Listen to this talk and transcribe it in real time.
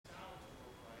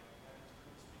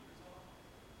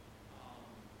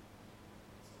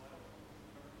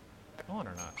on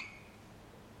or not.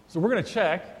 So we're going to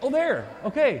check. Oh, there.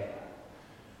 Okay.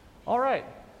 All right.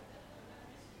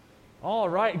 All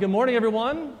right. Good morning,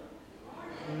 everyone.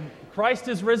 Good morning. Christ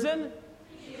is risen.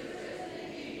 He is risen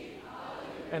indeed.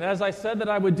 And as I said that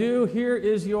I would do, here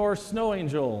is your snow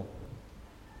angel.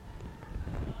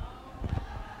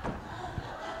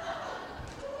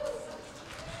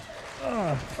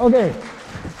 Okay.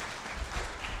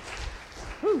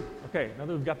 Whew. Okay, now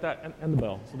that we've got that and the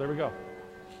bell, so there we go.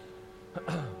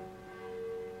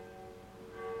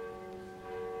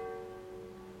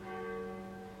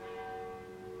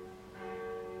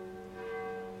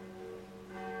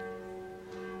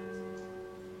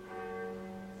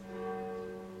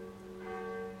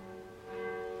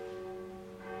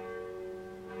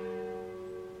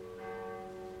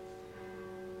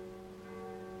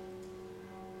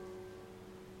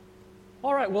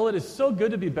 All right, well, it is so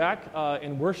good to be back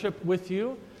in worship with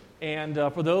you. And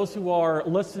for those who are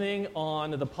listening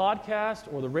on the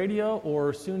podcast or the radio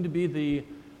or soon to be the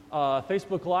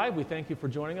Facebook Live, we thank you for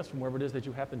joining us from wherever it is that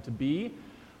you happen to be.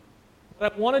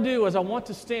 What I want to do is I want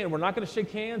to stand. We're not going to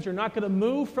shake hands. You're not going to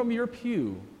move from your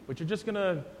pew, but you're just going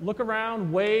to look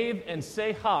around, wave, and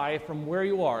say hi from where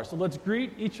you are. So let's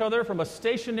greet each other from a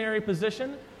stationary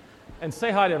position and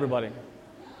say hi to everybody.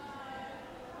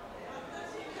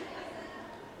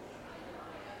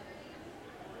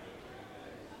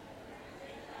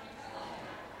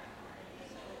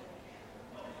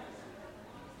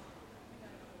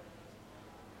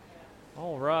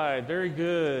 All right, very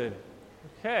good.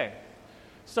 Okay,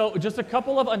 so just a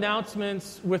couple of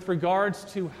announcements with regards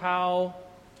to how,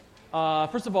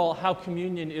 first of all, how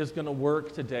communion is going to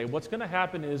work today. What's going to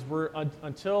happen is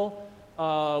until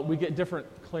we get different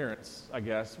clearance, I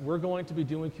guess, we're going to be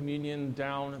doing communion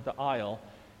down the aisle.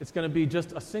 It's going to be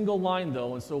just a single line,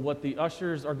 though, and so what the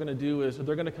ushers are going to do is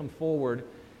they're going to come forward,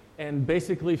 and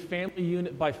basically family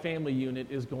unit by family unit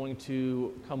is going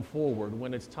to come forward.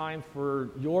 When it's time for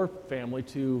your family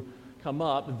to come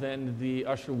up, then the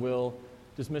usher will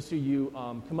dismiss you. You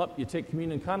come up, you take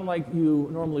communion kind of like you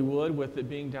normally would with it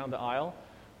being down the aisle,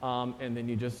 and then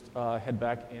you just head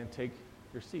back and take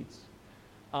your seats.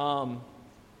 Don't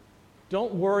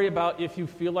worry about if you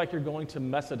feel like you're going to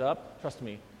mess it up. Trust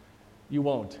me, you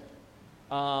won't.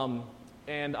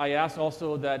 And I ask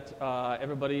also that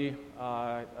everybody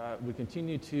would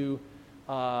continue to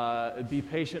be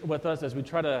patient with us as we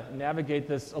try to navigate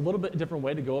this a little bit different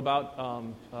way to go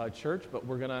about church, but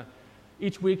we're going to,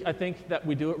 each week I think that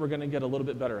we do it, we're going to get a little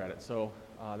bit better at it. So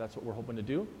that's what we're hoping to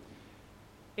do.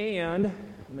 And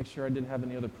make sure I didn't have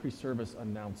any other pre-service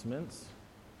announcements.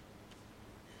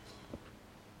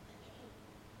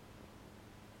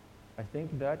 I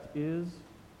think that is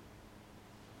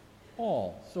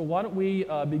all. So why don't we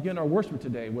begin our worship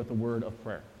today with a word of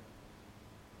prayer.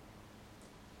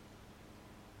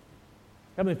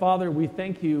 Heavenly Father, we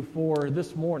thank you for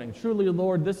this morning. Truly,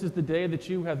 Lord, this is the day that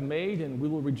you have made, and we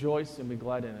will rejoice and be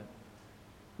glad in it.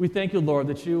 We thank you, Lord,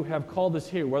 that you have called us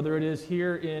here, whether it is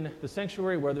here in the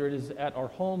sanctuary, whether it is at our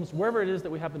homes, wherever it is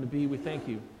that we happen to be, we thank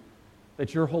you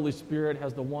that your Holy Spirit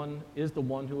is the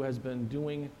one who has been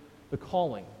doing the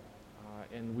calling.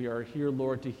 And we are here,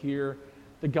 Lord, to hear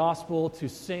the gospel, to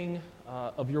sing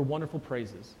of your wonderful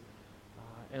praises.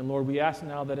 And Lord, we ask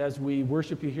now that as we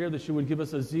worship you here, that you would give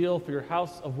us a zeal for your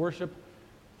house of worship.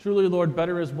 Truly, Lord,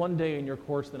 better is one day in your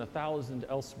courts than 1,000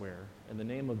 elsewhere. In the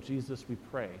name of Jesus we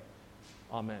pray.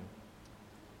 Amen.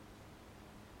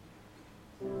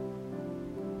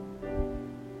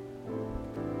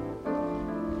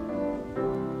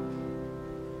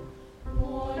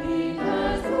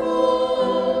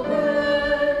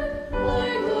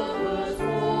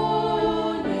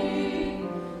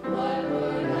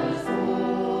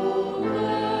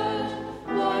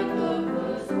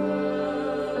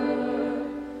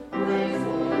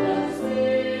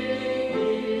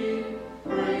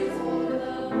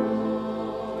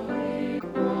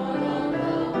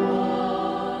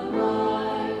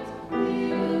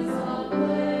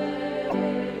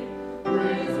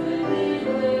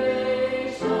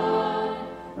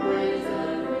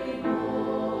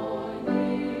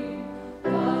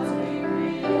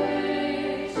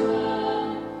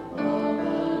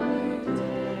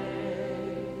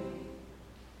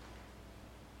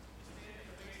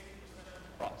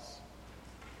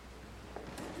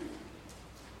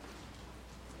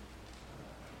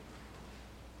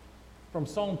 From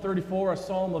Psalm 34, a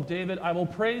psalm of David, I will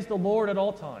praise the Lord at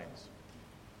all times.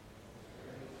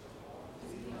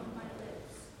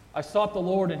 I sought the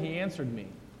Lord, and he answered me.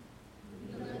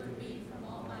 He delivered me from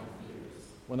all my fears.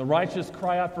 When the righteous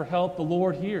cry out for help, the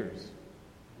Lord hears.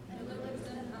 And delivers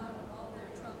them out of all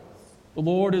their troubles. The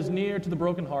Lord is near to the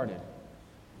brokenhearted.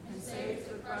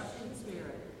 crushed in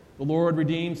spirit. The Lord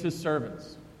redeems his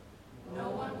servants. No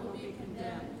one will be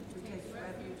condemned who takes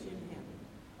refuge in him.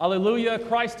 Alleluia,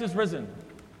 Christ is risen.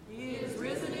 He is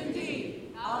risen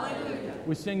indeed. Alleluia.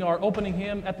 We sing our opening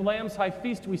hymn at the Lamb's High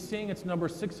Feast. We sing, it's number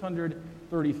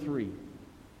 633.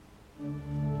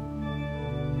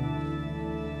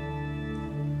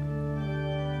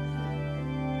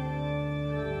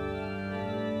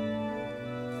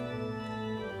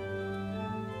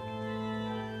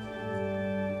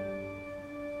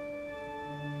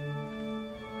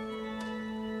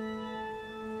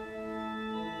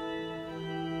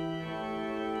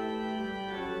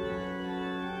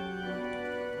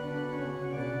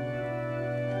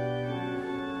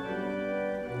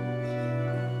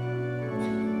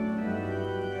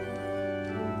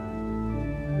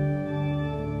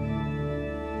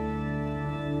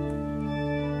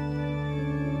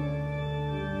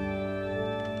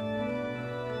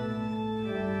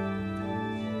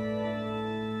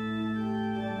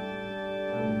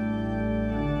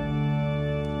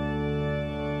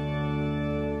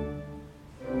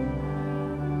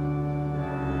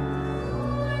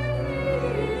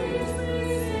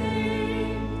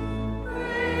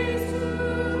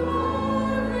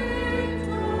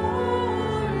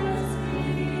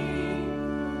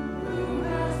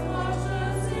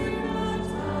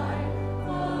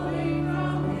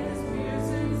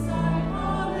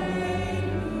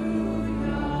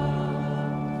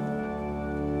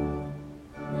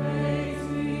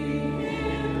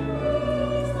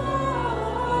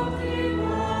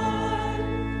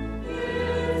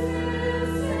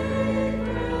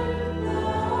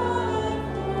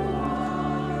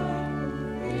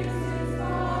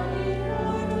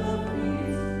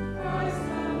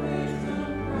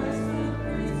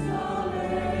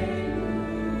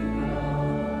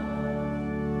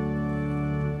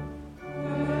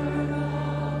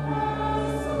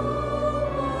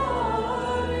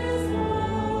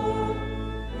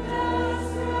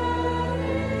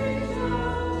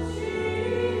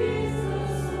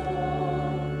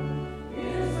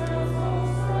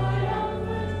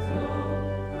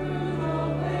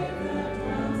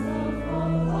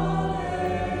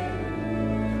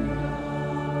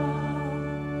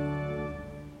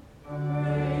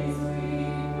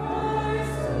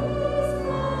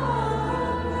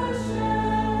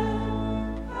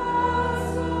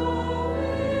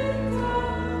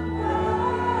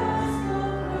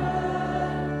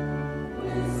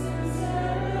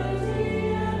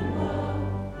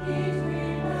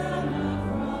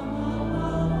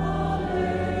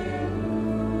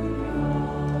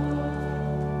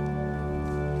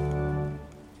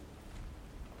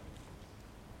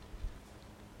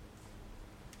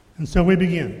 And so we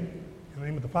begin. In the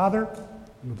name of the Father,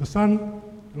 and of the Son,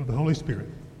 and of the Holy Spirit.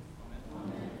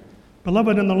 Amen.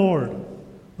 Beloved in the Lord,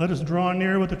 let us draw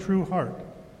near with a true heart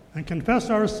and confess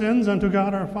our sins unto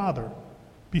God our Father,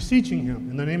 beseeching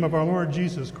him in the name of our Lord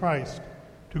Jesus Christ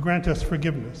to grant us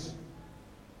forgiveness.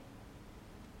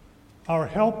 Our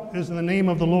help is in the name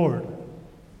of the Lord.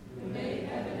 Who made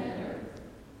heaven and earth.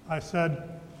 I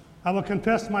said, I will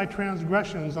confess my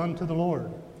transgressions unto the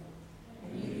Lord.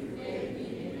 And you forgave me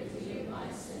the iniquity of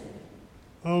my sin.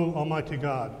 O Almighty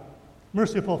God,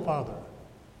 merciful Father,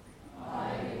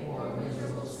 I, a poor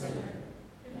miserable sinner,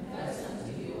 confess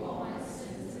unto you all my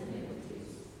sins and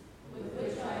iniquities, with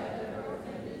which I have ever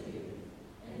offended you,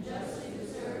 and justly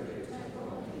deserved your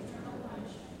temporal and eternal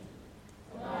punishment.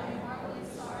 But I am heartily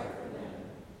sorry for them,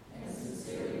 and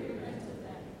sincerely repent of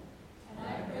them. And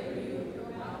I pray you of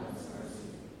your boundless mercy,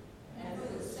 and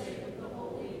for the sake of the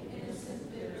holy,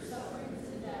 innocent, bitter sufferings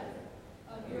and death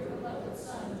of your beloved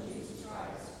Son, Jesus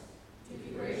Christ, to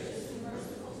be gracious and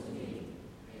merciful to me,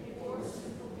 a poor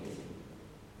sinful being.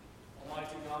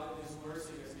 Almighty God, in his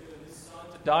mercy, has given his Son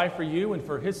to die for you, and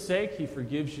for his sake he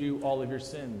forgives you all of your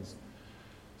sins.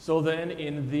 So then,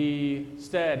 in the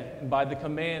stead and by the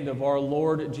command of our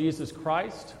Lord Jesus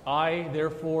Christ, I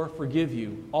therefore forgive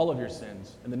you all of your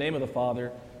sins, in the name of the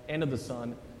Father, and of the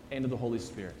Son, and of the Holy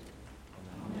Spirit.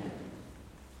 Amen.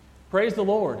 Praise the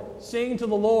Lord. Sing to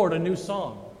the Lord a new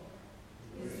song.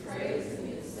 His praise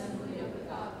in the assembly of the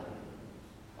godly.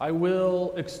 I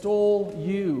will extol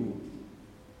you,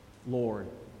 Lord,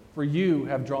 for you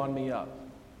have drawn me up.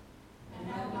 And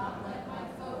have not let my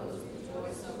foes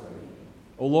rejoice over me.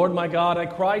 O Lord my God, I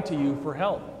cry to you for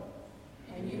help.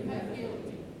 And you have healed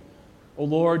me. O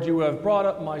Lord, you have brought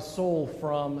up my soul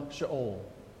from Sheol.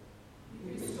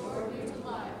 You restored me to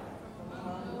life from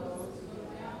among those who go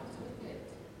down to the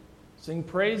pit. Sing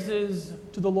praises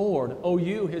to the Lord, O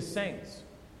you, his saints.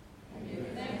 And give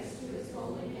thanks to his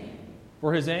holy name.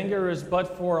 For his anger is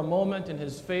but for a moment, and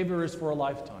his favor is for a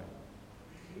lifetime.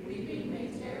 Weeping may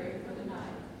tarry for the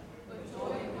night, but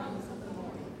joy comes with the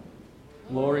morning.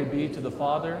 Glory be to the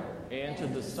Father, and to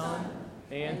the Son,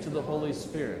 and to the Holy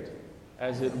Spirit,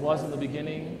 as it was in the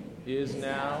beginning, is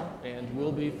now, and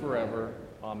will be forever.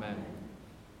 Amen.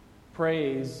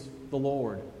 Praise the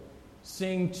Lord.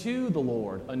 Sing to the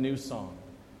Lord a new song.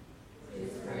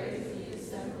 His praise in the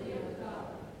assembly of God.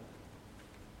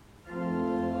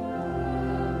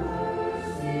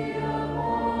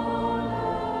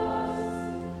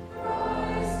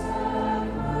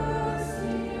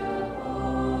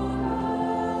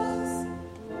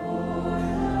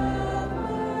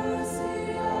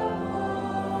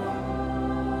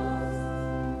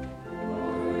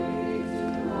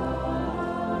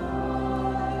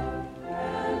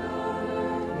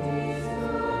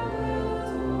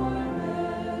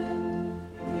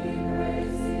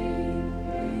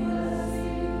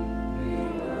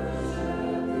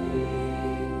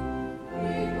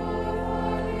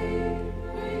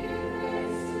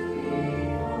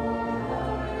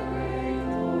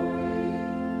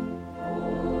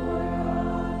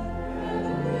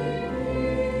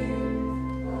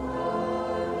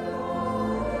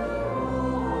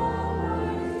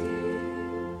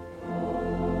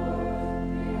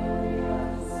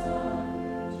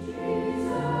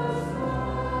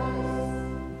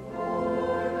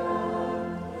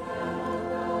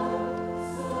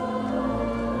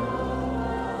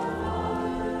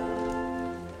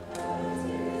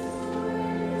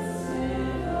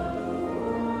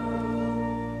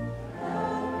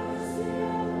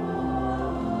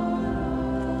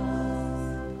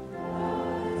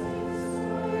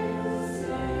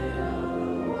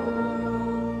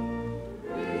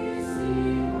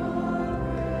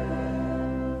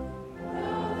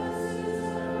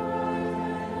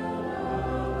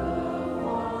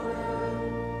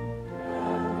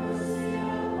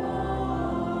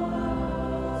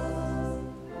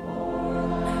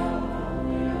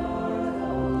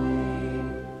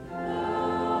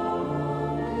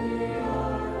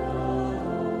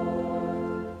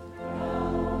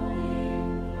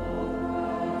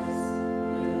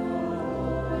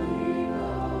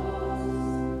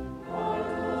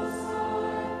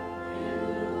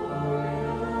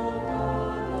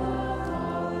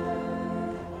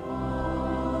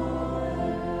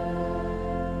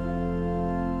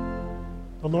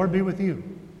 The Lord be with you.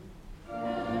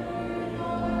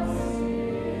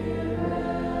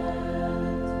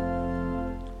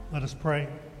 Let us pray.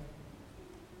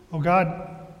 O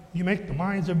God, you make the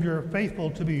minds of your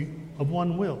faithful to be of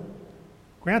one will.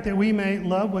 Grant that we may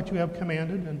love what you have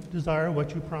commanded and desire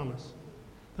what you promise.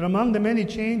 That among the many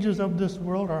changes of this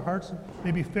world, our hearts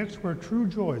may be fixed where true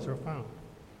joys are found.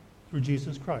 Through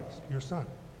Jesus Christ, your Son,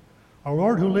 our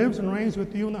Lord, who lives and reigns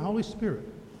with you in the Holy Spirit,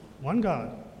 one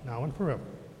God, now and forever.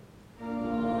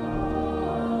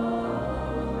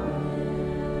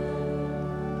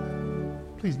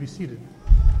 Please be seated.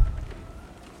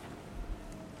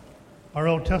 Our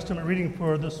Old Testament reading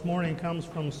for this morning comes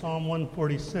from Psalm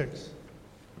 146.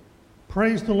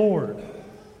 Praise the Lord.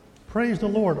 Praise the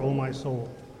Lord, O my soul.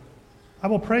 I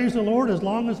will praise the Lord as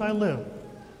long as I live.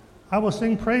 I will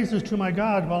sing praises to my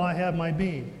God while I have my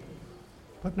being.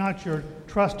 Put not your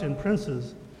trust in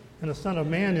princes and the Son of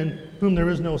Man, in whom there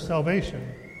is no salvation.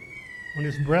 When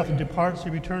his breath departs, he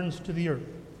returns to the earth.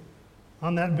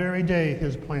 On that very day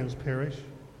his plans perish.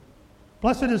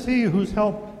 Blessed is he whose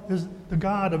help is the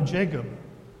God of Jacob,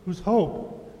 whose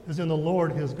hope is in the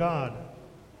Lord his God,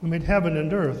 who made heaven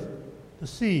and earth, the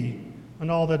sea,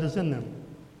 and all that is in them,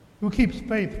 who keeps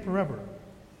faith forever,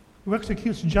 who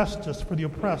executes justice for the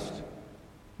oppressed,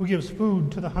 who gives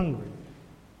food to the hungry.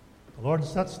 The Lord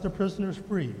sets the prisoners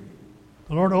free.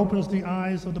 The Lord opens the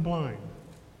eyes of the blind.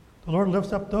 The Lord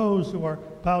lifts up those who are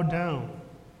bowed down.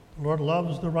 The Lord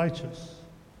loves the righteous.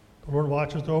 The Lord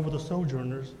watches over the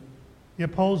sojourners. He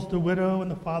upholds the widow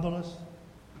and the fatherless,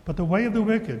 but the way of the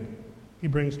wicked he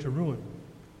brings to ruin.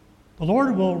 The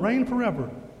Lord will reign forever,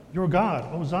 your God,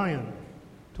 O Zion,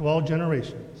 to all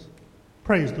generations.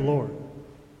 Praise the Lord.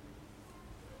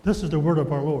 This is the word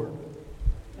of our Lord.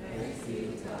 Thanks be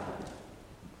to God.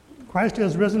 Christ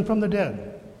has risen from the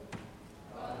dead.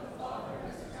 God the Father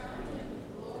has crowned him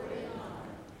with glory and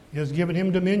honor. He has given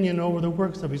him dominion over the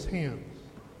works of his hands.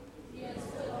 He has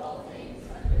put all things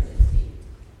under his feet.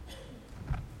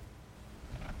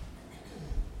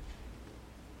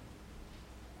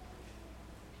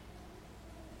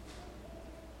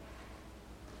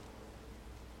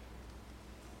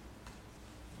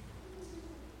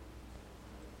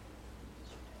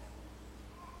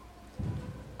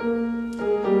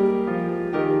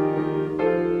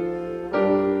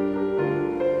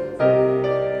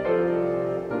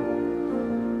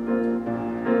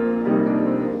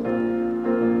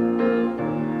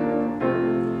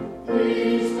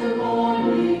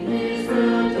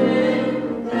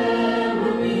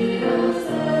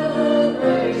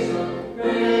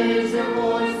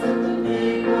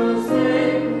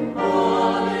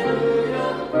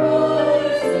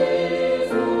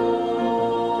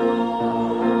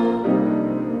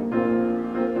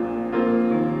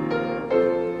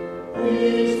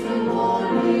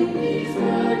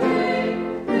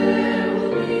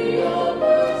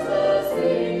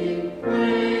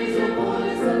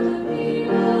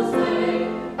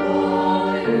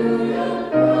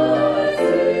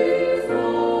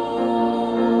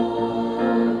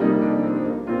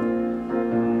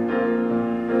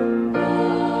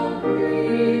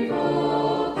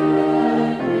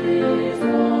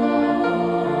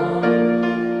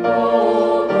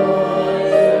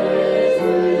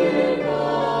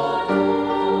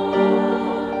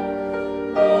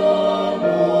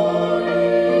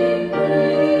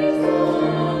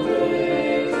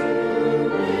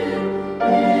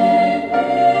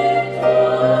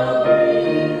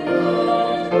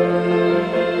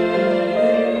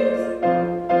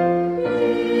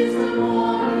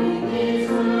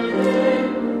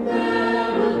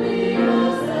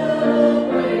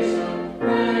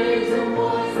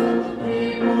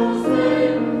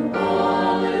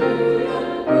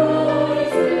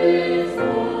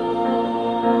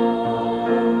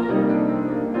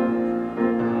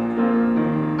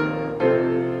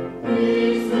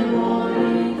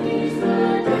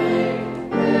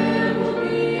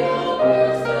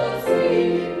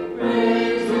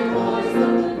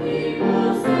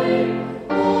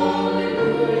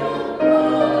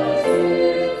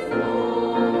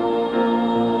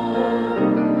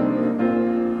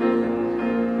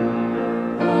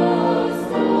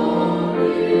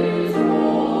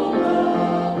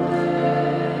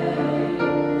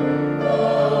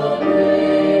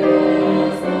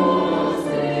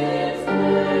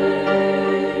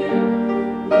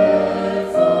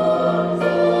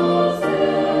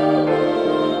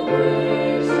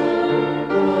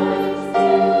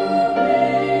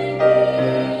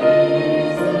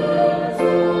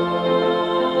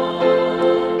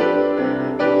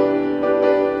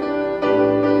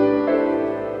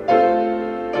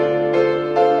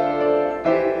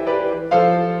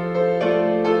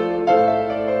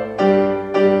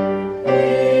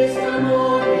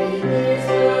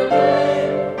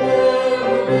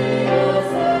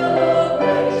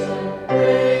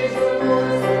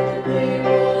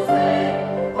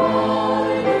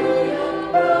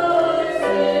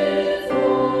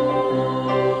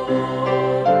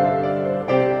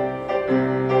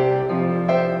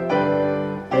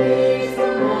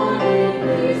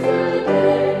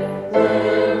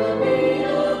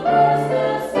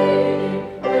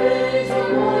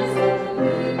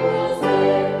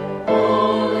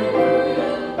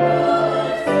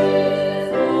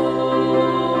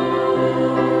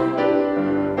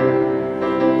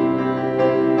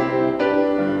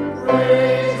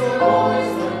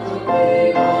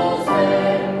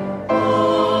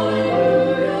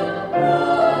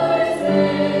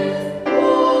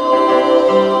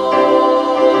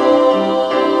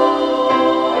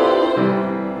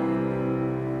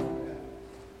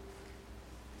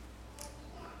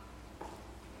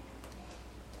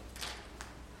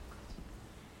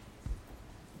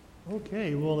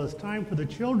 Okay, well, it's time for the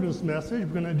children's message.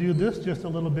 We're going to do this just a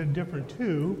little bit different,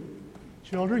 too.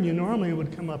 Children, you normally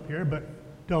would come up here, but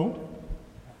don't.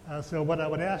 So what I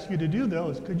would ask you to do, though,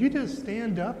 is could you just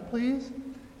stand up, please?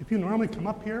 If you normally come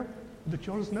up here with the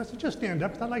children's message, just stand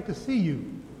up, because I'd like to see you.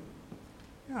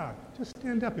 Yeah, just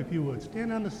stand up if you would.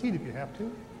 Stand on the seat if you have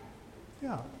to.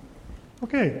 Yeah.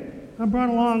 Okay, I brought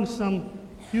along some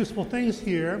useful things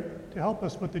here to help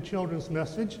us with the children's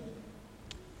message.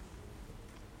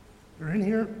 They're in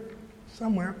here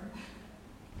somewhere.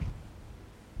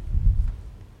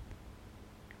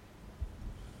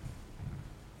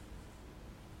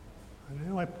 I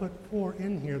know I put 4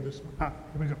 in here this one. Here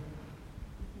we go.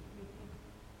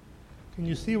 Can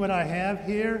you see what I have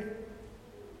here?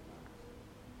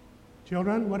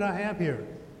 Children, what I have here?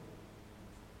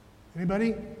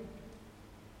 Anybody?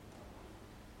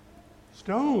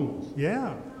 Stones,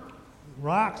 yeah.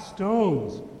 Rocks,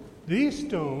 stones. These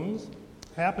stones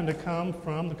happen to come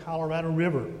from the Colorado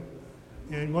River.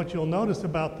 And what you'll notice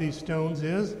about these stones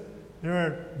is there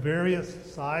are various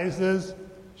sizes,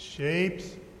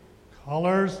 shapes,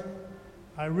 colors.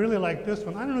 I really like this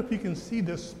one. I don't know if you can see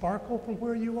this sparkle from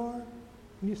where you are.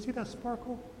 Can you see that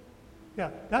sparkle?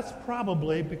 Yeah, that's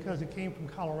probably because it came from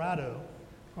Colorado,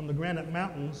 from the Granite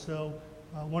Mountains. So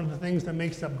one of the things that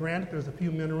makes up granite, there's a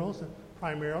few minerals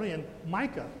primarily, and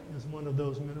mica is one of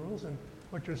those minerals. And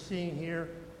what you're seeing here,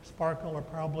 sparkle, are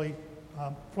probably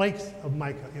flakes of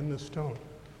mica in this stone.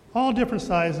 All different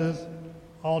sizes,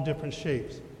 all different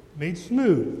shapes, made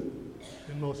smooth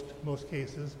in most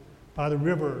cases by the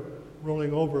river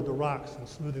rolling over the rocks and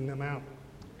smoothing them out.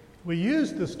 We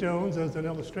used the stones as an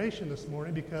illustration this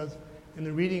morning because in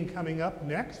the reading coming up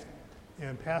next,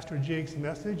 and Pastor Jake's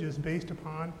message is based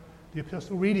upon the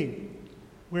epistle reading,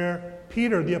 where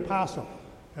Peter the apostle,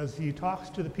 as he talks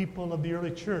to the people of the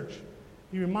early church,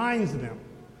 he reminds them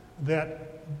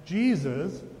that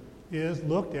Jesus is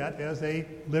looked at as a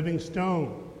living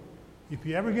stone. If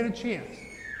you ever get a chance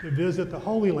to visit the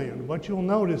Holy Land, what you'll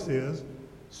notice is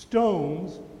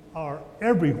stones are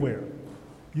everywhere.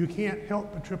 You can't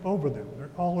help but trip over them. They're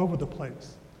all over the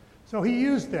place. So he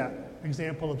used that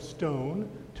example of stone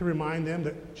to remind them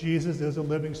that Jesus is a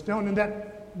living stone and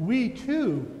that we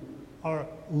too are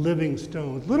living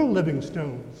stones, little living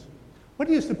stones. What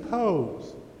do you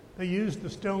suppose they used the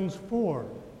stones for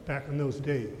back in those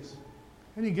days?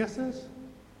 Any guesses?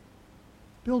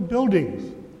 Build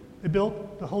buildings. They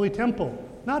built the Holy Temple,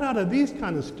 not out of these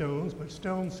kind of stones, but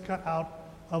stones cut out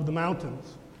of the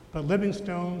mountains, but living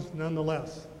stones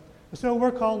nonetheless. And so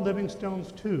we're called living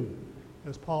stones too,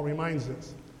 as Paul reminds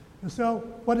us. And so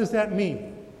what does that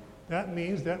mean? That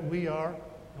means that we are,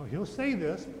 he'll say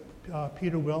this,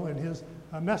 Peter will in his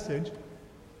message,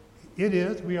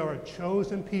 we are a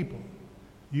chosen people.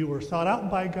 You were sought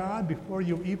out by God before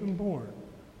you were even born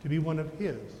to be one of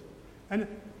his. And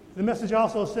the message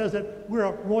also says that we're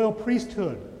a royal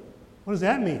priesthood. What does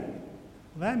that mean?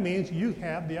 Well, that means you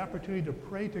have the opportunity to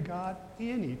pray to God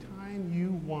anytime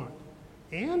you want.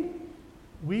 And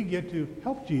we get to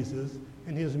help Jesus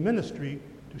in his ministry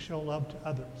to show love to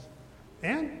others.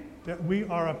 And that we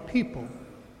are a people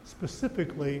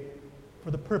specifically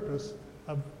for the purpose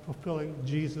of fulfilling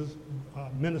Jesus'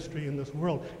 ministry in this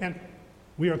world. And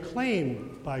we are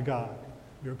claimed by God.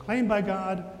 We are claimed by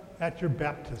God at your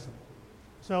baptism.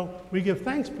 So we give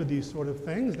thanks for these sort of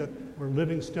things, that we're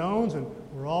living stones and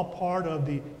we're all part of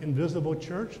the invisible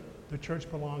church, the church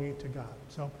belonging to God.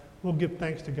 So we'll give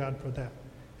thanks to God for that.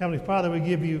 Heavenly Father, we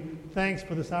give you thanks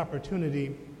for this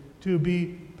opportunity to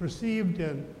be perceived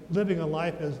and living a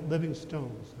life as living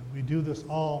stones. And we do this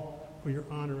all for your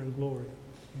honor and glory.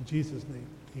 In Jesus' name,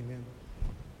 amen.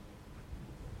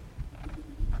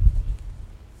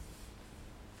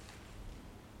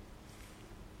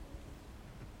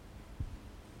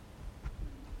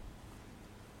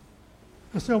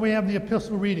 And so we have the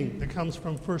epistle reading that comes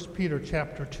from 1 Peter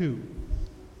chapter 2.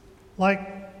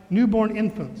 Like newborn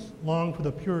infants, long for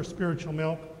the pure spiritual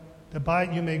milk, that by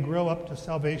it you may grow up to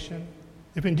salvation,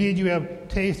 if indeed you have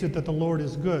tasted that the Lord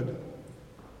is good.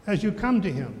 As you come to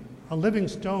him, a living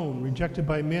stone, rejected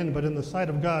by men, but in the sight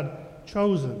of God,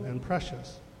 chosen and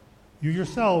precious. You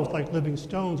yourselves, like living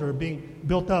stones, are being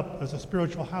built up as a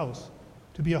spiritual house,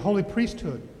 to be a holy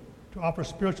priesthood, to offer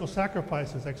spiritual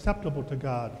sacrifices acceptable to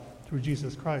God through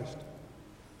Jesus Christ.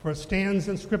 For it stands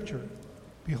in Scripture,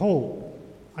 behold,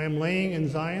 I am laying in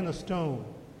Zion a stone,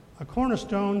 a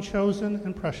cornerstone chosen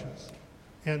and precious,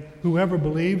 and whoever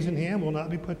believes in him will not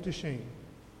be put to shame.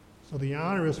 So the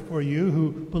honor is for you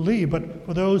who believe, but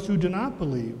for those who do not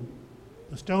believe,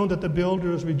 the stone that the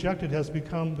builders rejected has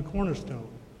become the cornerstone,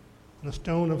 and a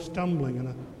stone of stumbling and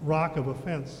a rock of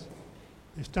offense.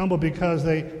 They stumble because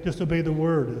they disobey the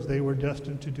word as they were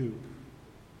destined to do.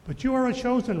 But you are a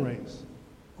chosen race,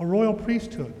 a royal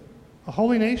priesthood, a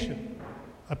holy nation,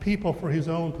 a people for his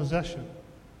own possession,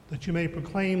 that you may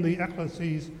proclaim the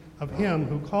excellencies of him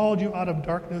who called you out of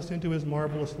darkness into his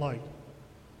marvelous light.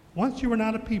 Once you were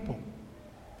not a people,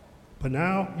 but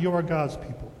now you are God's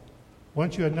people.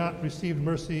 Once you had not received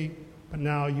mercy, but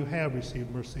now you have received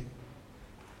mercy.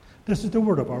 This is the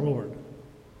word of our Lord.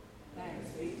 Thanks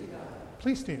be to God.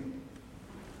 Please stand.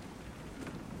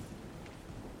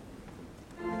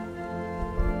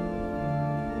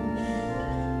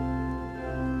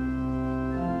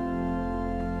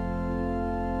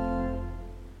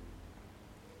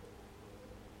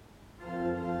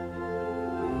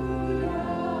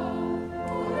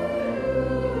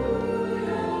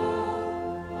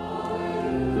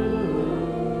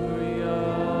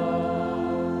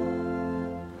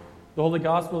 The Holy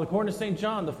Gospel according to St.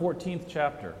 John, the 14th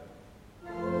chapter.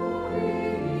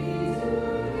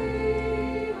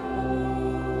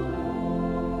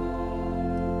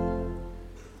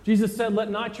 Jesus said, "Let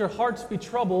not your hearts be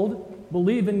troubled.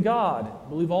 Believe in God.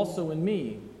 Believe also in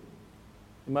me.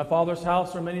 In my Father's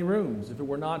house are many rooms. If it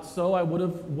were not so,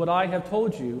 would I have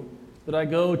told you that I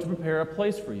go to prepare a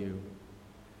place for you.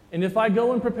 And if I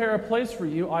go and prepare a place for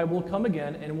you, I will come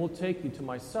again and will take you to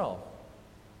myself,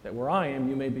 that where I am,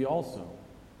 you may be also.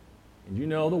 And you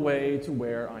know the way to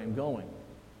where I am going."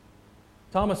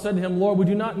 Thomas said to him, "Lord, we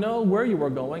do not know where you are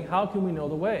going. How can we know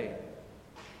the way?"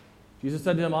 Jesus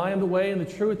said to him, "I am the way and the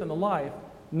truth and the life.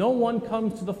 No one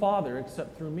comes to the Father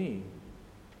except through me.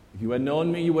 If you had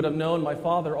known me, you would have known my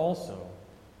Father also.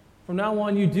 From now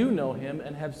on, you do know him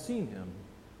and have seen him."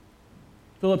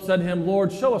 Philip said to him,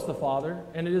 "Lord, show us the Father,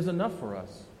 and it is enough for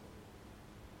us."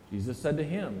 Jesus said to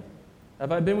him,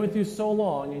 "Have I been with you so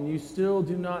long, and you still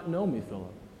do not know me,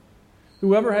 Philip?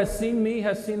 Whoever has seen me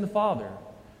has seen the Father.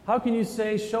 How can you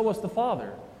say, 'Show us the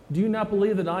Father'? Do you not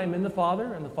believe that I am in the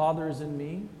Father, and the Father is in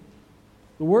me?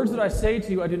 The words that I say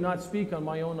to you, I do not speak on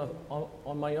my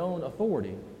own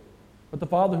authority, but the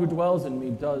Father who dwells in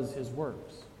me does his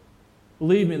works.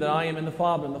 Believe me that I am in the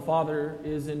Father, and the Father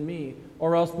is in me,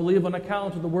 or else believe on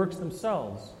account of the works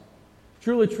themselves.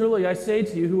 Truly, truly, I say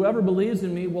to you, whoever believes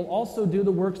in me will also do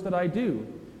the works that I do,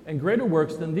 and greater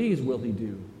works than these will he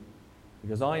do,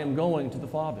 because I am going to the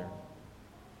Father.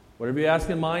 Whatever you ask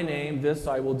in my name, this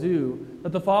I will do,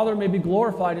 that the Father may be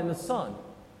glorified in the Son.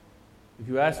 If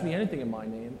you ask me anything in my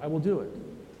name, I will do it."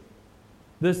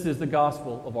 This is the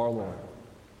gospel of our Lord.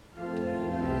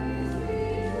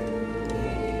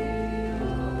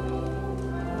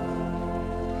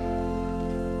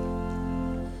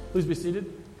 Please be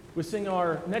seated. We sing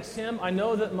our next hymn, "I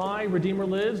Know That My Redeemer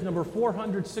Lives," number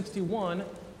 461.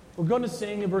 We're going to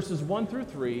sing in verses 1 through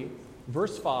 3,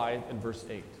 verse 5, and verse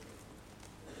 8.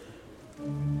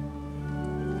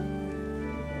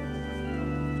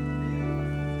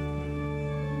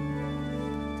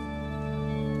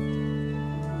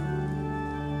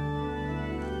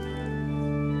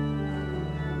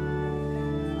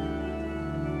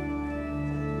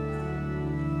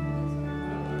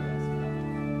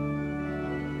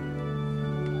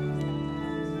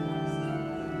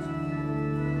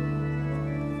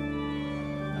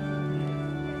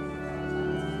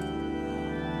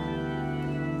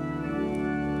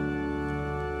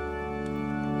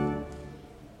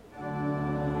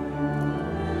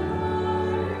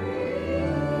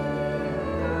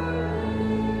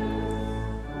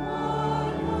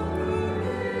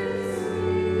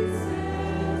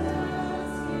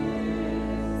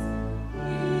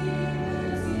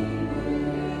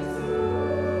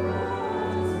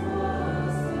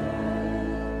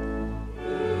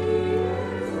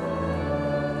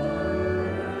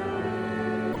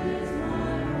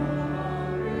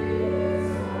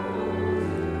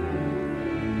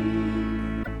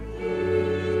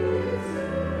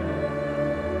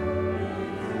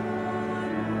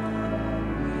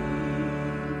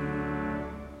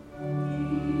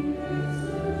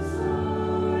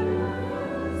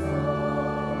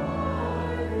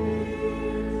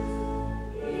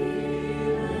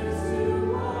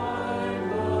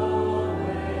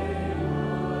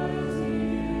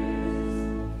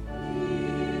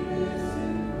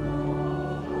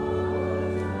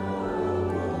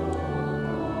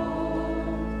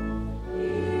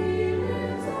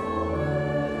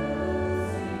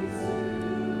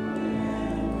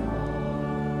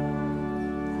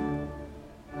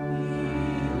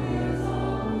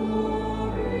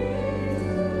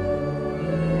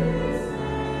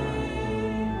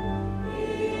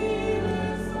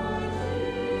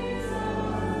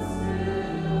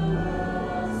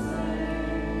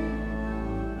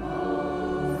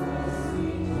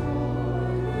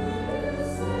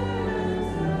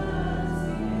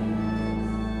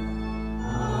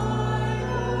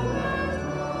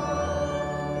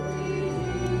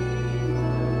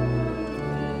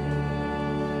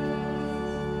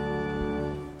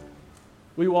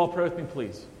 Will you all pray with me,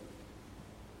 please?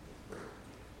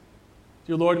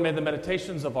 Dear Lord, may the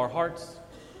meditations of our hearts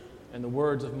and the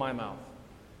words of my mouth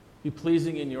be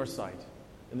pleasing in your sight.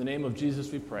 In the name of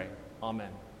Jesus we pray.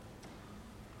 Amen.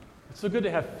 It's so good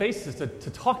to have faces to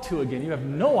talk to again. You have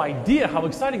no idea how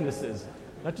exciting this is.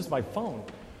 Not just my phone.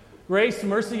 Grace,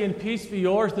 mercy, and peace be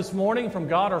yours this morning from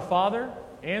God our Father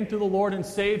and through the Lord and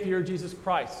Savior Jesus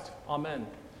Christ. Amen.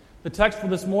 The text for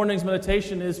this morning's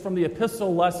meditation is from the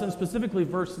epistle lesson, specifically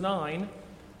verse 9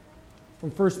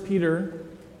 from 1 Peter.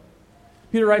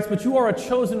 Peter writes, "But you are a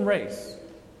chosen race,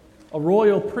 a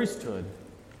royal priesthood,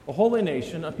 a holy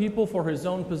nation, a people for his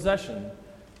own possession,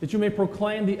 that you may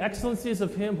proclaim the excellencies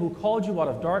of him who called you out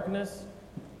of darkness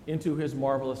into his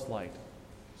marvelous light."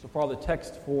 So far, the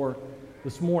text for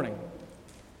this morning.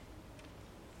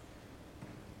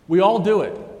 We all do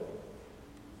it.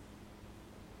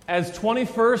 As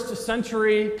 21st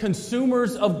century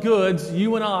consumers of goods,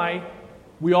 you and I,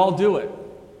 we all do it.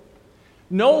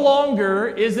 No longer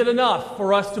is it enough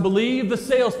for us to believe the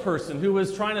salesperson who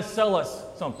is trying to sell us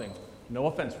something. No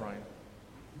offense, Ryan.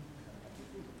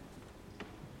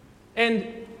 And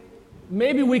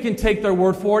maybe we can take their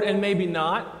word for it and maybe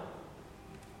not.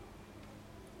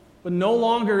 But no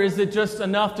longer is it just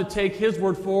enough to take his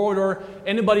word for it or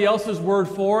anybody else's word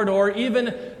for it or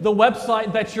even the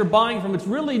website that you're buying from. It's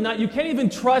really not, you can't even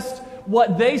trust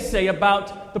what they say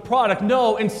about the product.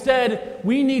 No, instead,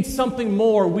 we need something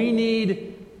more. We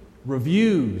need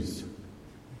reviews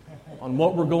on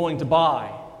what we're going to buy.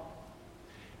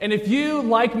 And if you,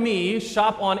 like me,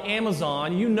 shop on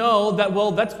Amazon, you know that,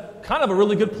 well, that's kind of a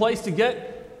really good place to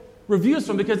get reviews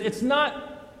from because it's not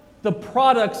the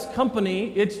product's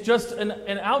company, it's just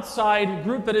an outside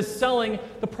group that is selling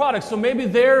the product. So maybe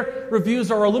their reviews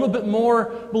are a little bit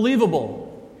more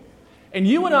believable. And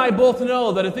you and I both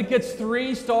know that if it gets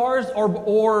 3 stars or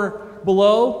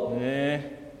below,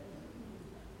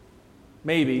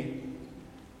 maybe.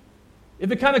 If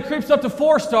it kind of creeps up to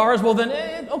 4 stars, well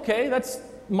then, okay, that's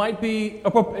might be a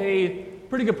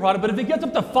pretty good product. But if it gets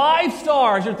up to 5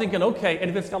 stars, you're thinking, okay, and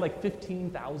if it's got like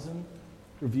 15,000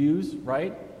 reviews,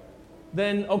 right?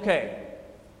 Then, okay,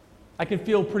 I can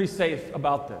feel pretty safe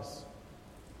about this.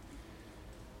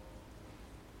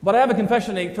 But I have a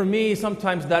confession, Nate. For me,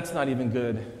 sometimes that's not even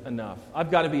good enough. I've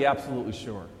got to be absolutely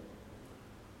sure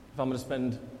if I'm going to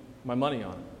spend my money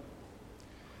on it.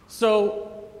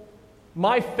 So,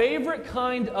 my favorite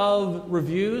kind of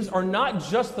reviews are not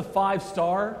just the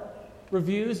 5-star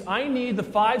reviews. I need the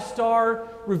 5-star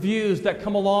reviews that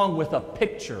come along with a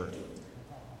picture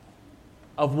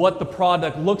of what the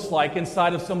product looks like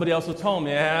inside of somebody else's home.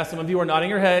 Yeah, some of you are nodding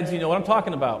your heads. You know what I'm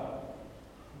talking about.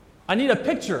 I need a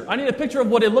picture. I need a picture of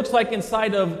what it looks like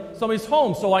inside of somebody's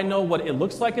home so I know what it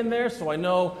looks like in there, so I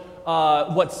know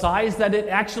what size that it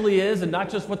actually is and not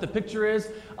just what the picture is.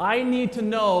 I need to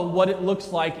know what it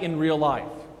looks like in real life.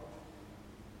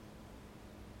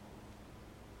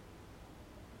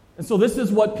 And so this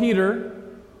is what Peter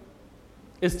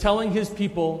is telling his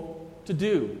people to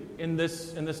do in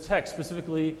this text,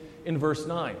 specifically in verse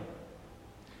 9.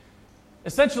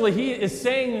 Essentially, he is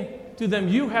saying to them,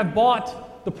 you have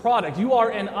bought the product. You are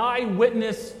an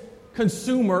eyewitness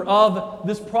consumer of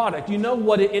this product. You know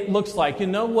what it looks like. You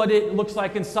know what it looks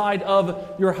like inside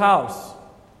of your house.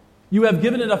 You have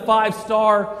given it a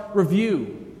 5-star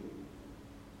review.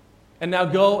 And now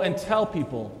go and tell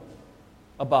people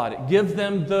about it. Give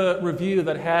them the review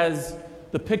that has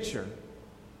the picture.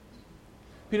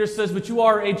 Peter says, but you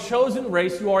are a chosen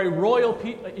race, you are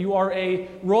a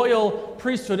royal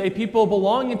priesthood, a people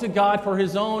belonging to God for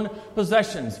his own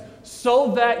possessions,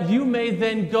 so that you may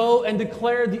then go and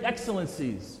declare the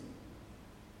excellencies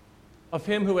of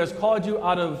him who has called you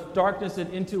out of darkness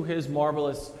and into his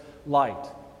marvelous light.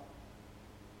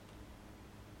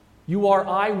 You are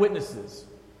eyewitnesses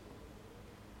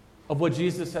of what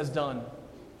Jesus has done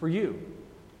for you.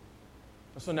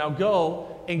 So now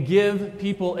go and give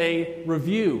people a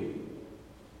review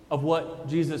of what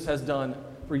Jesus has done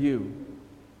for you.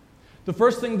 The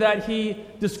first thing that he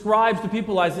describes to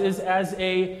people is as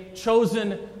a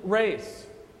chosen race.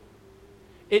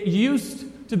 It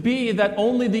used to be that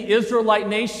only the Israelite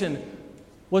nation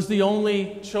was the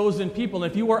only chosen people.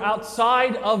 And if you were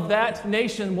outside of that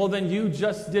nation, well, then you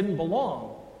just didn't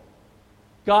belong.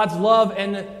 God's love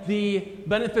and the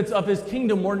benefits of his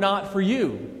kingdom were not for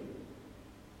you.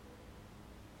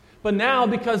 But now,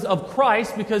 because of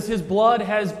Christ, because his blood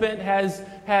has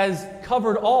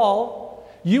covered all,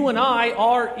 you and I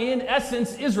are in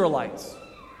essence Israelites.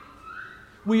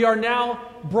 We are now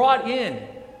brought in,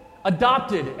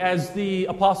 adopted, as the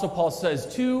Apostle Paul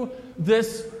says, to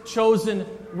this chosen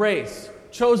race,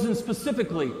 chosen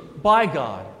specifically by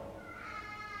God.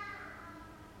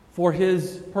 for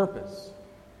His purpose.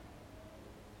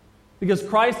 Because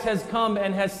Christ has come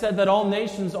and has said that all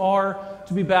nations are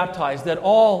to be baptized, that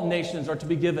all nations are to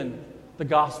be given the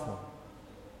gospel.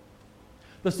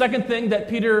 The second thing that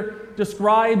Peter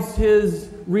describes his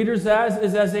readers as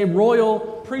is as a royal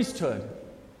priesthood.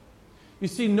 You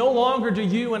see, no longer do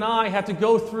you and I have to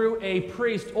go through a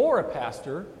priest or a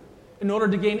pastor in order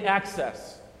to gain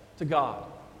access to God.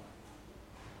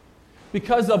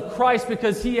 Because of Christ,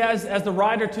 because He has, as the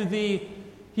writer to the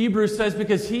Hebrews says,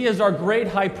 because He is our great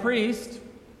high priest,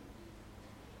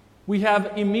 we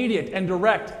have immediate and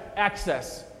direct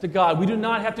access to God. We do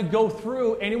not have to go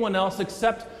through anyone else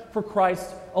except for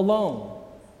Christ alone.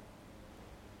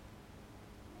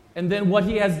 And then what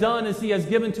He has done is He has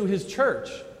given to His church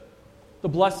the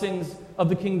blessings of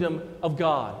the kingdom of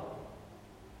God.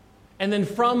 And then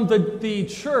from the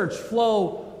church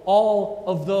flow all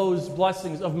of those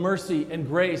blessings of mercy and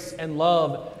grace and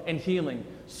love and healing.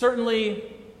 Certainly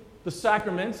the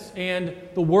sacraments and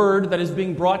the word that is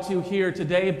being brought to you here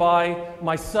today by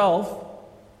myself.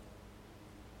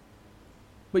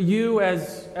 But you,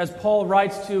 as Paul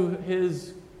writes to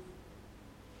his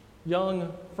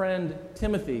young friend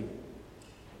Timothy,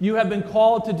 you have been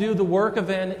called to do the work of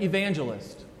an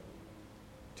evangelist,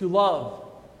 to love,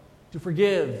 to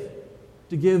forgive,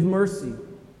 to give mercy.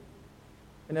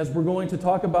 And as we're going to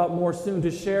talk about more soon,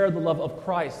 to share the love of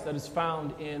Christ that is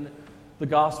found in the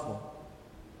gospel.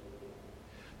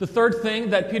 The third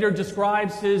thing that Peter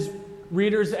describes his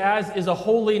readers as is a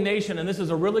holy nation. And this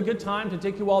is a really good time to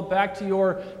take you all back to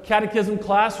your catechism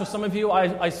class. For some of you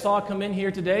I saw come in here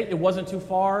today. It wasn't too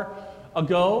far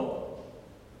ago.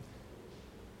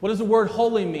 What does the word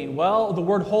holy mean? Well, the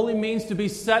word holy means to be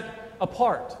set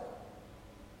apart.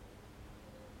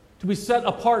 To be set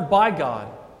apart by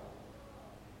God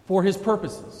for His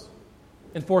purposes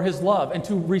and for His love, and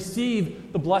to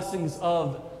receive the blessings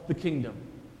of the kingdom.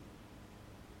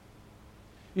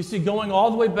 You see, going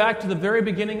all the way back to the very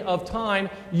beginning of time,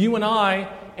 you and I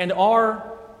and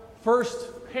our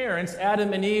first parents,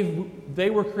 Adam and Eve, they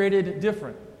were created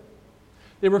different.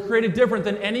 They were created different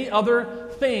than any other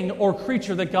thing or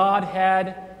creature that God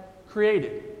had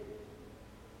created.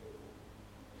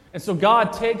 And so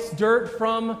God takes dirt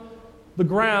from the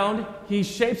ground, He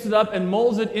shapes it up and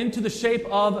molds it into the shape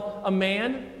of a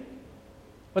man,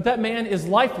 but that man is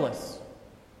lifeless.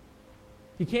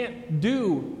 He can't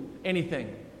do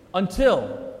anything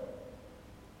until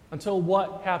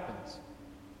what happens?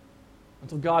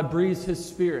 Until God breathes His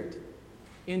Spirit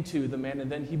into the man,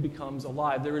 and then he becomes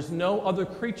alive. There is no other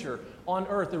creature on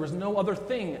earth, there is no other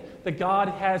thing that God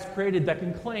has created that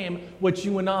can claim what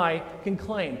you and I can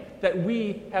claim, that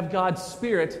we have God's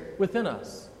Spirit within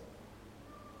us.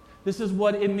 This is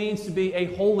what it means to be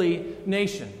a holy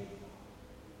nation.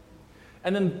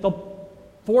 And then the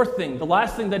fourth thing, the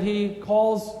last thing that he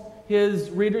calls his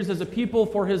readers is a people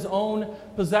for His own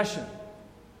possession.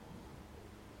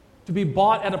 To be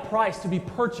bought at a price, to be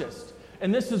purchased.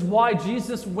 And this is why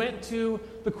Jesus went to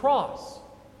the cross.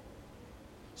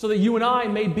 So that you and I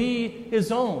may be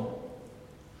His own.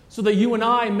 So that you and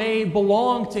I may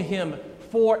belong to Him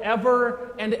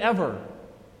forever and ever.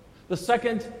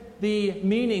 The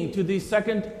meaning to the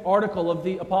second article of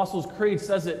the Apostles' Creed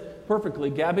says it perfectly.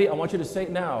 Gabby, I want you to say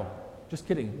it now. Just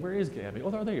kidding. Where is Gabby?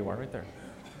 Oh, there you are, right there.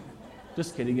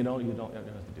 Just kidding. You don't have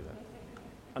to do that.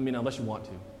 I mean, unless you want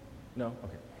to. No?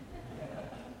 Okay.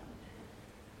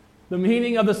 The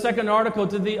meaning of the second article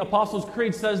to the Apostles'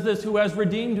 Creed says this: who has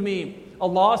redeemed me, a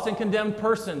lost and condemned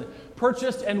person,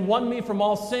 purchased and won me from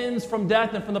all sins, from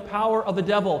death, and from the power of the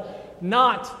devil,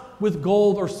 not with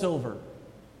gold or silver,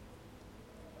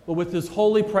 but with His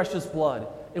holy precious blood,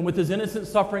 and with His innocent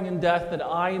suffering and death, that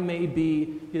I may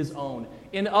be His own.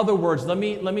 In other words, let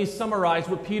me summarize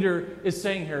what Peter is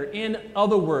saying here. In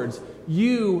other words,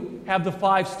 you have the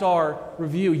 5-star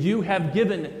review. You have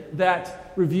given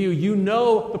that review. You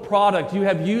know the product. You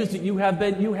have used it. You have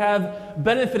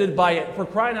benefited by it. For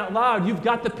crying out loud, you've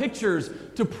got the pictures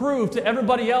to prove to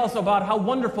everybody else about how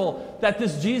wonderful that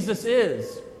this Jesus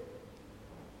is.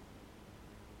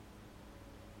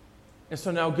 And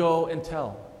so now go and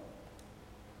tell.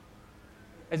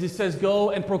 As he says, go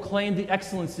and proclaim the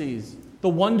excellencies, the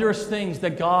wondrous things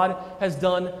that God has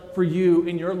done for you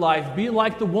in your life. Be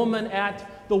like the woman at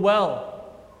the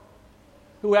well,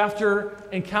 who after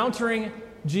encountering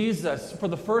Jesus for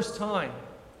the first time,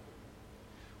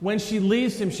 when she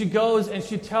leaves Him, she goes and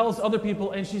she tells other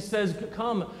people and she says,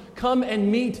 come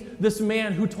and meet this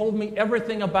man who told me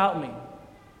everything about me.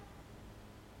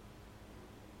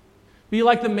 Be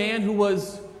like the man who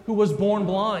was born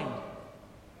blind.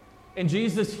 And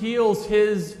Jesus heals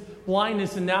his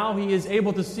blindness, and now he is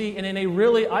able to see. And in a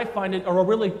really, I find it a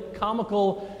really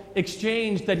comical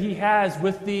exchange that he has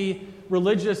with the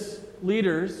religious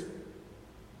leaders,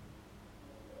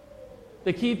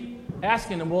 they keep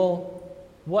asking him, well,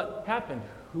 what happened?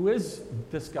 Who is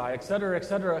this guy? Et cetera, et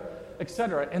cetera, et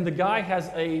cetera. And the guy has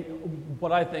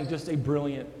what I think, just a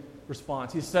brilliant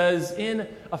response. He says, in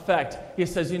effect, he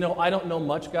says, I don't know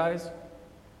much, guys,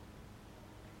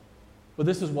 but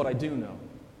this is what I do know.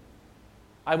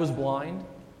 I was blind,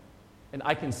 and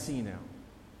I can see now.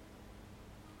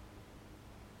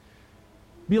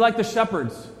 Be like the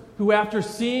shepherds who, after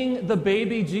seeing the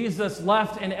baby Jesus,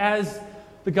 left, and as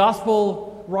the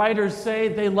gospel writers say,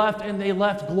 they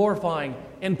left glorifying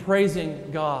and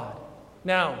praising God.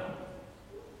 Now,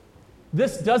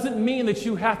 this doesn't mean that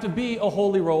you have to be a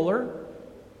holy roller.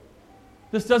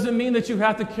 This doesn't mean that you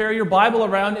have to carry your Bible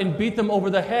around and beat them over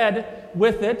the head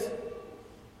with it.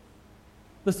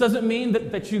 This doesn't mean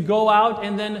that you go out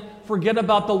and then forget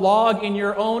about the log in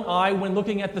your own eye when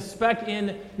looking at the speck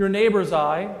in your neighbor's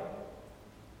eye.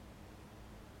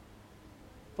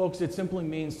 Folks, it simply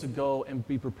means to go and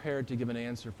be prepared to give an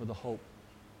answer for the hope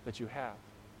that you have.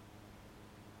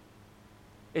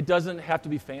 It doesn't have to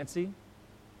be fancy.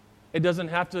 It doesn't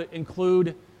have to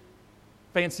include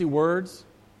fancy words.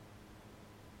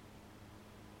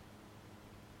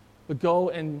 But go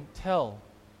and tell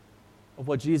of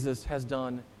what Jesus has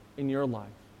done in your life,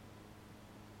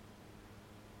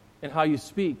 and how you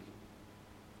speak,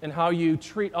 and how you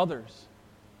treat others,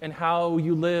 and how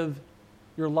you live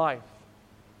your life.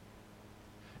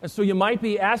 And so you might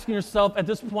be asking yourself at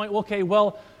this point, okay,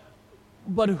 well,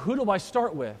 but who do I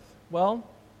start with? Well,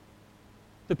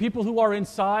 the people who are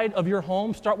inside of your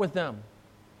home, start with them.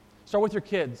 Start with your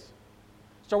kids.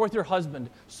 Start with your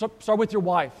husband. Start with your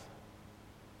wife.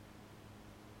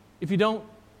 If you don't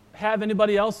have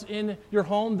anybody else in your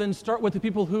home, then start with the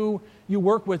people who you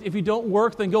work with. If you don't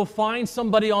work, then go find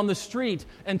somebody on the street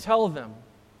and tell them.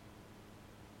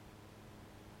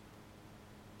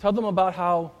 Tell them about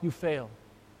how you fail.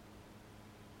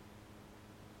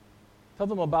 Tell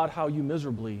them about how you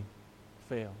miserably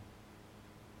fail.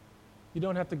 You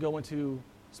don't have to go into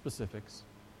specifics,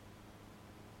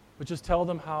 but just tell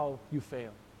them how you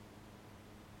fail.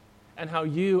 And how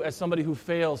you, as somebody who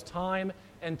fails time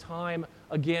and time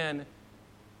again,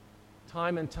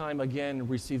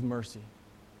 receive mercy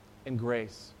and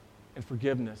grace and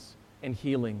forgiveness and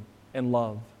healing and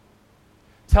love.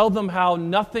 Tell them how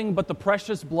nothing but the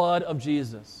precious blood of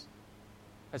Jesus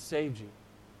has saved you.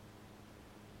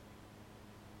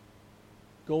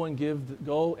 Go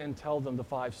and tell them the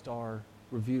 5-star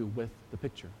review with the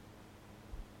picture.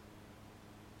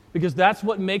 Because that's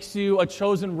what makes you a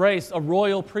chosen race, a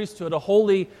royal priesthood, a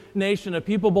holy nation, a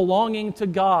people belonging to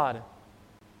God.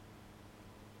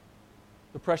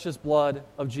 The precious blood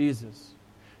of Jesus.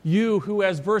 You who,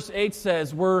 as verse 8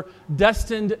 says, were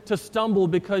destined to stumble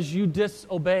because you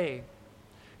disobey.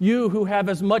 You who have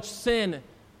as much sin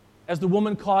as the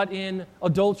woman caught in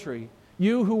adultery.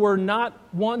 You who were not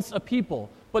once a people,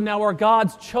 but now are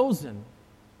God's chosen.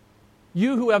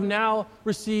 You who have now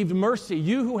received mercy.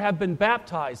 You who have been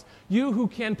baptized. You who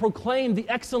can proclaim the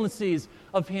excellencies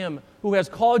of Him who has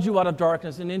called you out of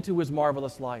darkness and into His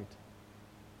marvelous light.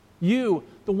 You,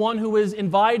 the one who is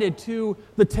invited to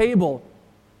the table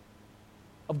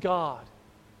of God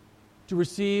to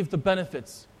receive the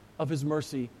benefits of His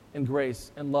mercy and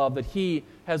grace and love that He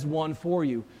has won for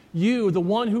you. You, the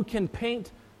one who can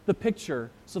paint the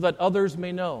picture so that others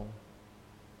may know,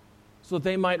 so that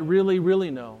they might really,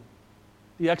 really know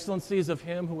the excellencies of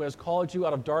Him who has called you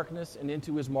out of darkness and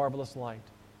into His marvelous light.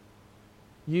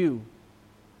 You,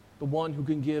 the one who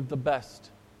can give the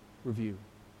best review.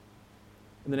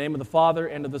 In the name of the Father,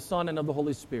 and of the Son, and of the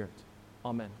Holy Spirit.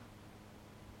 Amen.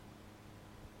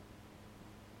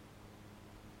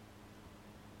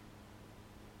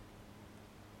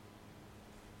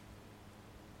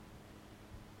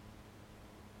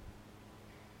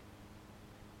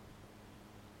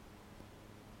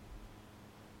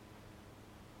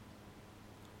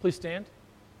 Please stand.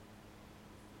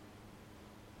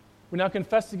 We now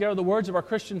confess together the words of our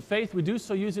Christian faith. We do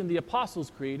so using the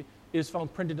Apostles' Creed. It is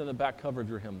found printed on the back cover of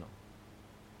your hymnal.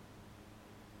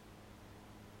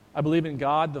 I believe in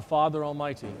God, the Father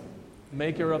Almighty,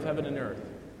 maker of heaven and earth,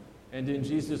 and in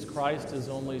Jesus Christ, His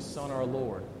only Son, our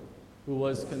Lord, who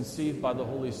was conceived by the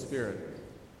Holy Spirit,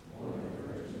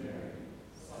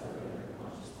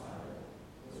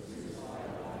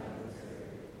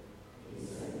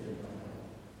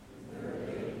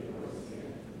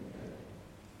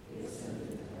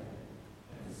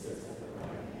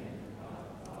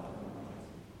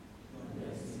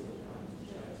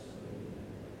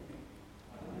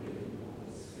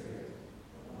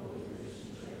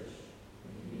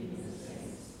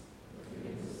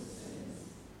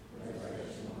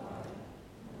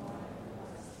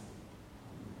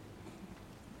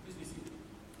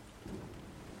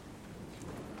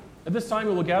 At this time,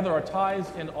 we will gather our tithes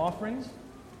and offerings.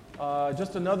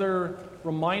 Just another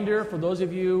reminder for those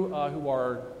of you who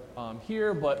are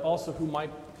here, but also who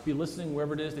might be listening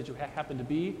wherever it is that you happen to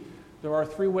be. There are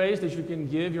 3 ways that you can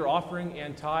give your offering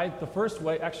and tithe. The first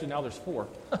way, actually now there's 4.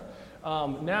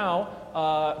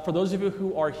 For those of you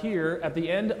who are here, at the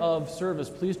end of service,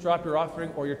 please drop your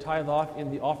offering or your tithe off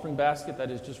in the offering basket that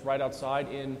is just right outside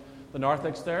in the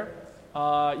narthex there.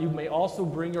 You may also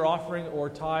bring your offering or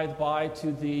tithe by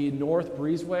to the North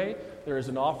Breezeway. There is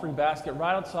an offering basket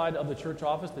right outside of the church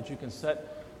office that you can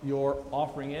set your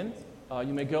offering in.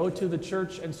 You may go to the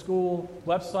church and school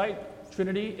website,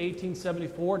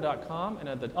 Trinity1874.com, and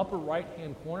at the upper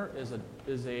right-hand corner is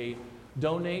a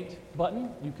donate button.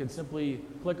 You can simply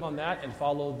click on that and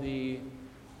follow the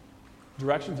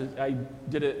directions. I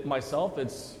did it myself.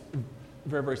 It's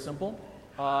very, very simple.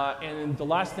 And the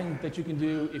last thing that you can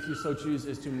do, if you so choose,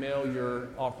 is to mail your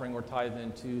offering or tithe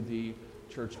into the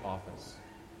church office.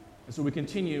 And so we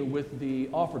continue with the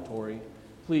offertory.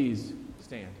 Please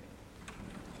stand.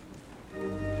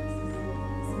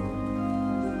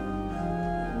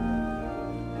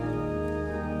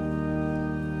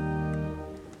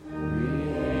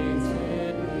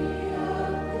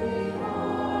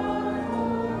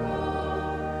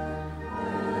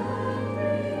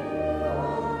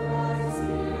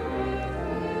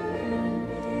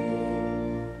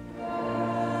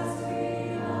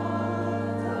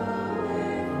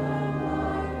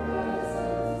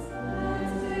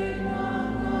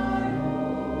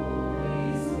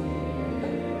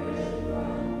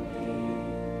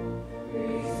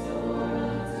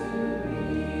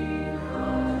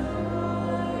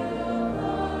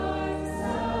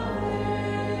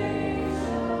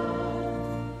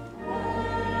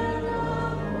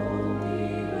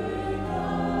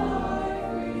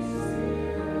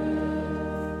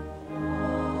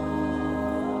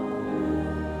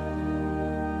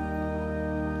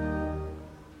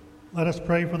 Let us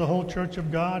pray for the whole church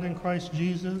of God in Christ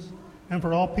Jesus and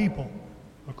for all people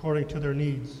according to their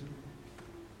needs.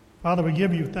 Father, we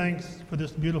give you thanks for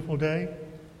this beautiful day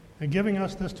and giving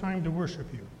us this time to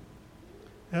worship you.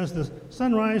 As the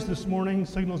sunrise this morning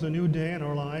signals a new day in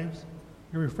our lives,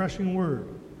 your refreshing word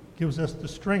gives us the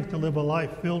strength to live a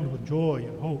life filled with joy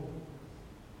and hope.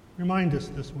 Remind us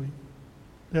this week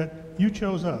that you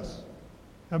chose us,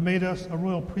 have made us a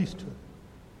royal priesthood,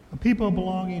 a people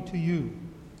belonging to you,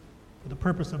 for the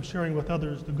purpose of sharing with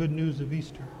others the good news of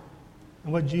Easter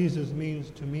and what Jesus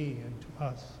means to me and to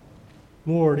us.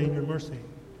 Lord, in your mercy,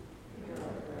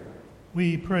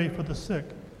 we pray for the sick,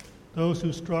 those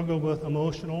who struggle with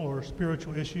emotional or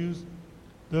spiritual issues,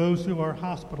 those who are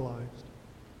hospitalized,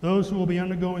 those who will be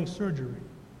undergoing surgery,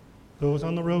 those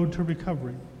on the road to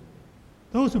recovery,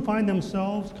 those who find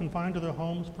themselves confined to their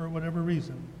homes for whatever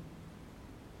reason.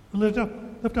 Lift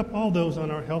up all those on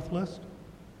our health list: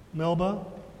 Melba,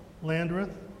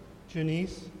 Landreth,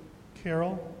 Janice,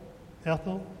 Carol,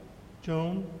 Ethel,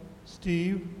 Joan,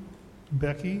 Steve,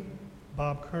 Becky,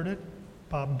 Bob Curtit,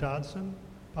 Bob Dodson,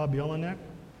 Bob Jelinek,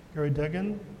 Gary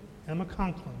Degan, Emma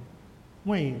Conklin,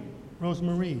 Wayne,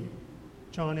 Rosemarie,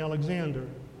 John Alexander,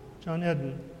 John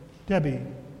Eden, Debbie,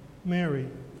 Mary,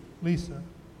 Lisa,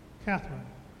 Catherine,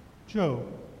 Joe,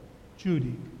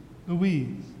 Judy,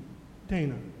 Louise,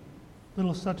 Dana,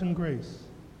 little Sutton Grace,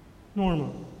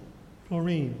 Norma,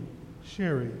 Florine,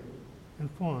 Sherry, and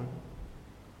Fawn.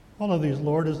 All of these,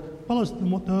 Lord, as well as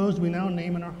those we now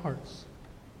name in our hearts.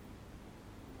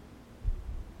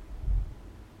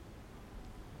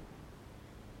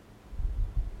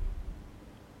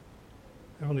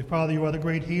 Heavenly Father, you are the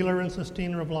great healer and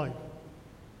sustainer of life.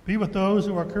 Be with those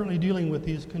who are currently dealing with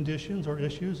these conditions or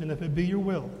issues, and if it be your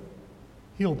will,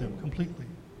 heal them completely.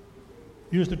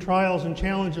 Use the trials and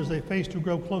challenges they face to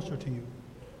grow closer to you.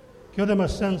 Give them a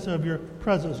sense of your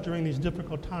presence during these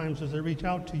difficult times as they reach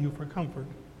out to you for comfort.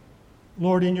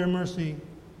 Lord, in your mercy,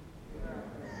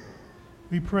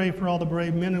 we pray for all the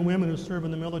brave men and women who serve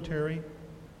in the military.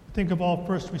 Think of all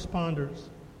first responders,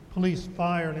 police,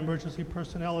 fire, and emergency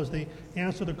personnel as they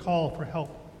answer the call for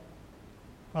help.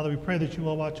 Father, we pray that you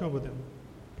will watch over them,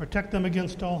 protect them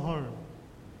against all harm,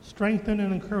 strengthen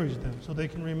and encourage them so they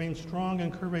can remain strong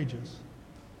and courageous.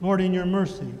 Lord, in your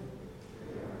mercy,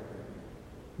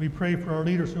 we pray for our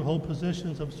leaders who hold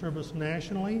positions of service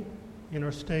nationally, in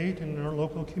our state, and in our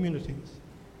local communities.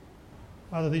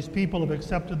 Father, these people have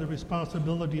accepted the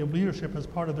responsibility of leadership as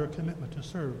part of their commitment to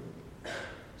serve.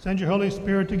 Send your Holy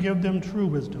Spirit to give them true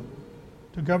wisdom,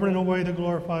 to govern in a way that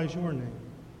glorifies your name.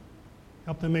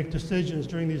 Help them make decisions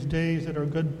during these days that are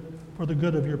good for the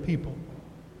good of your people.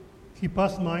 Keep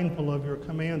us mindful of your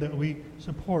command that we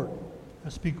support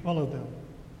and speak well of them.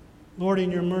 Lord, in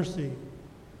your mercy,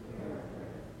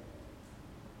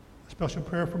 Special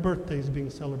prayer for birthdays being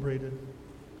celebrated.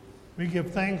 We give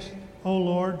thanks, O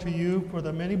Lord, to you for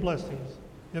the many blessings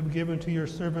you have given to your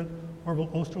servant Orville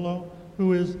Osterloh,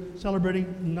 who is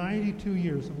celebrating 92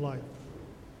 years of life.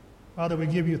 Father, we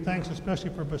give you thanks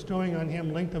especially for bestowing on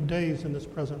him length of days in this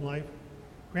present life.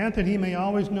 Grant that he may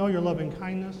always know your loving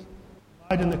kindness,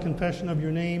 abide in the confession of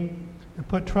your name, and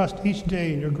put trust each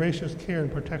day in your gracious care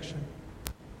and protection.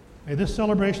 May this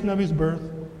celebration of his birth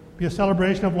be a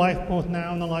celebration of life both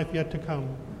now and the life yet to come.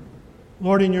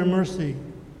 Lord, in your mercy,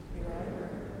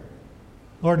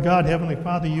 Lord God, Heavenly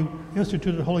Father, you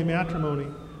instituted holy matrimony,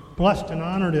 blessed and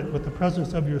honored it with the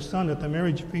presence of your Son at the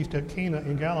marriage feast at Cana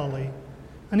in Galilee,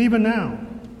 and even now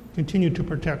continue to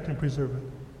protect and preserve it.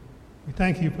 We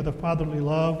thank you for the fatherly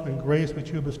love and grace which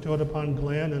you have bestowed upon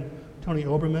Glenn and Tony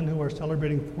Oberman, who are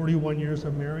celebrating 41 years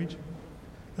of marriage,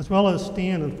 as well as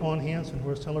Stan and Fawn Hansen, who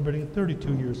are celebrating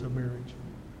 32 years of marriage.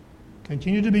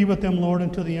 Continue to be with them, Lord,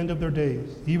 until the end of their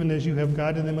days, even as you have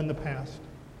guided them in the past.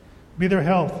 Be their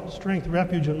health, strength,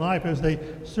 refuge, and life as they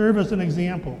serve as an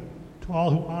example to all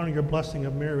who honor your blessing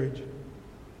of marriage.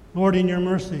 Lord, in your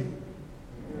mercy.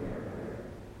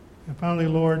 And finally,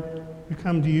 Lord, we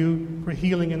come to you for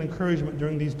healing and encouragement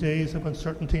during these days of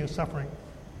uncertainty and suffering.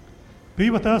 Be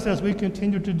with us as we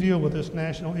continue to deal with this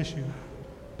national issue.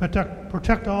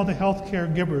 Protect all the health care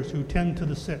givers who tend to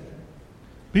the sick.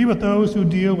 Be with those who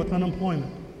deal with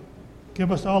unemployment.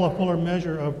 Give us all a fuller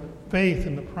measure of faith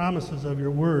in the promises of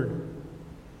your word.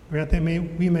 Grant that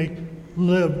we may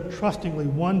live trustingly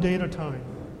one day at a time,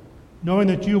 knowing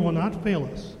that you will not fail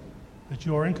us, that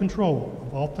you are in control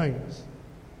of all things.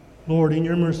 Lord, in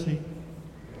your mercy,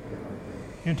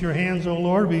 into your hands, O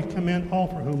Lord, we commend all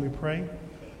for whom we pray,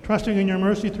 trusting in your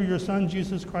mercy through your Son,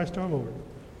 Jesus Christ our Lord.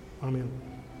 Amen.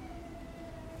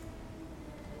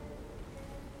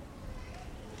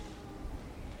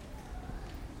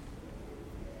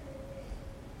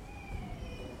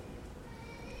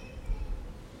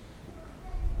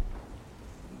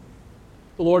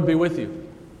 The Lord be with you.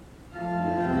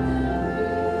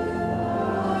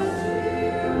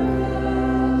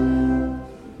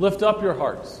 Lift up your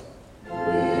hearts.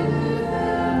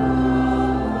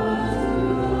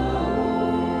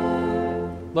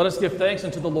 Let us give thanks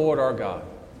unto the Lord our God.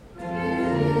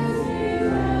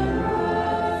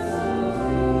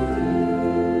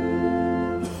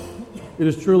 It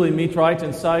is truly meet, right,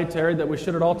 and salutary that we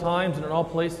should at all times and in all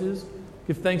places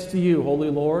give thanks to you,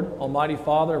 Holy Lord, Almighty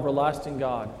Father, everlasting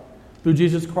God, through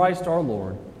Jesus Christ our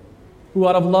Lord, who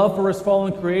out of love for his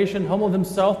fallen creation humbled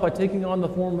himself by taking on the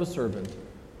form of a servant,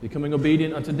 becoming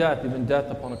obedient unto death, even death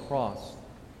upon a cross.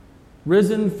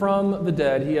 Risen from the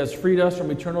dead, he has freed us from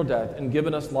eternal death and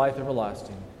given us life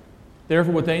everlasting.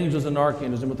 Therefore, with angels and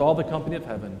archangels and with all the company of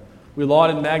heaven, we laud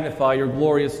and magnify your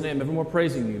glorious name, evermore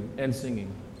praising you and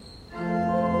singing.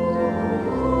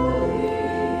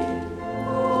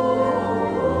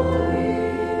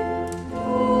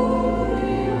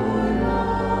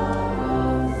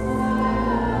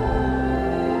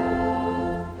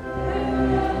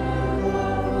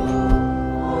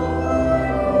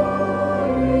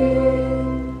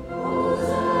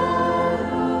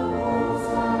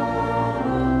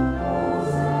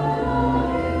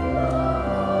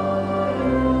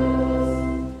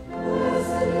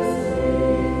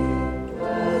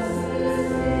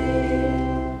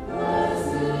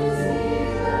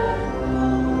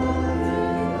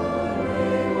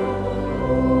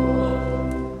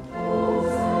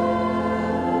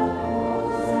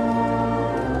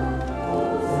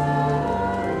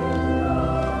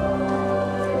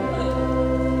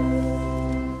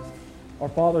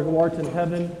 Father who art in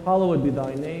heaven, hallowed be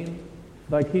thy name.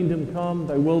 Thy kingdom come,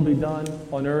 thy will be done,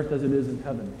 on earth as it is in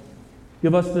heaven.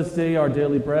 Give us this day our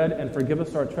daily bread, and forgive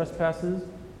us our trespasses,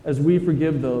 as we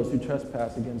forgive those who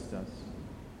trespass against us.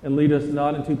 And lead us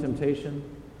not into temptation,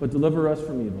 but deliver us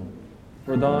from evil.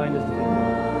 For thine is the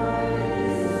kingdom.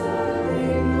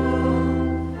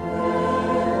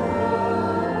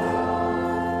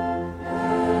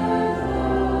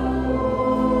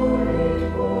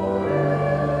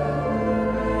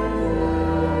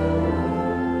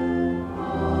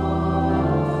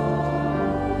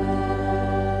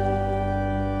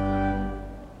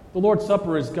 The Lord's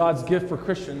Supper is God's gift for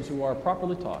Christians who are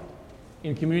properly taught.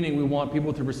 In communing, we want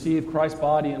people to receive Christ's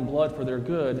body and blood for their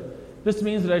good. This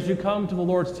means that as you come to the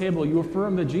Lord's table, you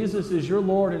affirm that Jesus is your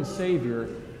Lord and Savior,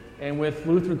 and with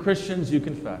Lutheran Christians, you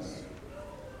confess.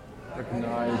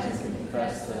 Recognize and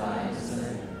confess that I am a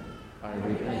sinner. I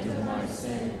repent of my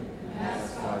sin and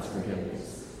ask God's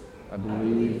forgiveness. I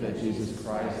believe that Jesus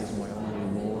Christ is my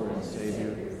only Lord and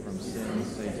Savior from sin,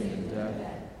 Satan, and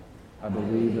death. I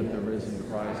believe that the risen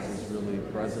Christ is really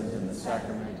present in the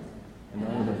sacrament and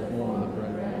under the form of the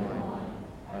bread and wine,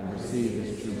 I have received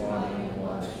his true body and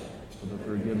blood for the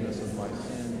forgiveness of my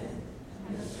sin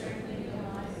and the strengthening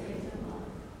of my faith and love.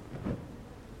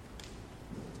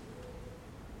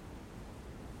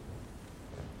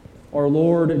 Our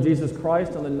Lord Jesus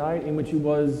Christ, on the night in which he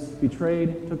was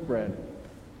betrayed, took bread.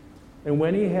 And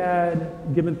when he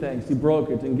had given thanks, he broke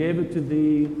it and gave it to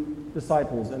the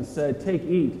disciples and said, "Take,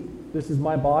 eat. This is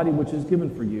my body, which is given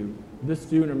for you. This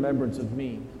do in remembrance of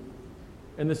me."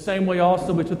 In the same way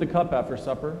also we took the cup after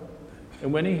supper.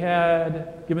 And when he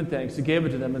had given thanks, he gave it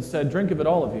to them and said, "Drink of it,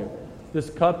 all of you. This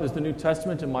cup is the New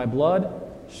Testament in my blood,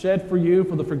 shed for you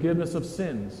for the forgiveness of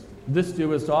sins. This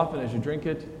do as often as you drink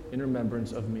it in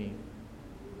remembrance of me."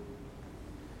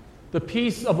 The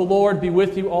peace of the Lord be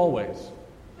with you always.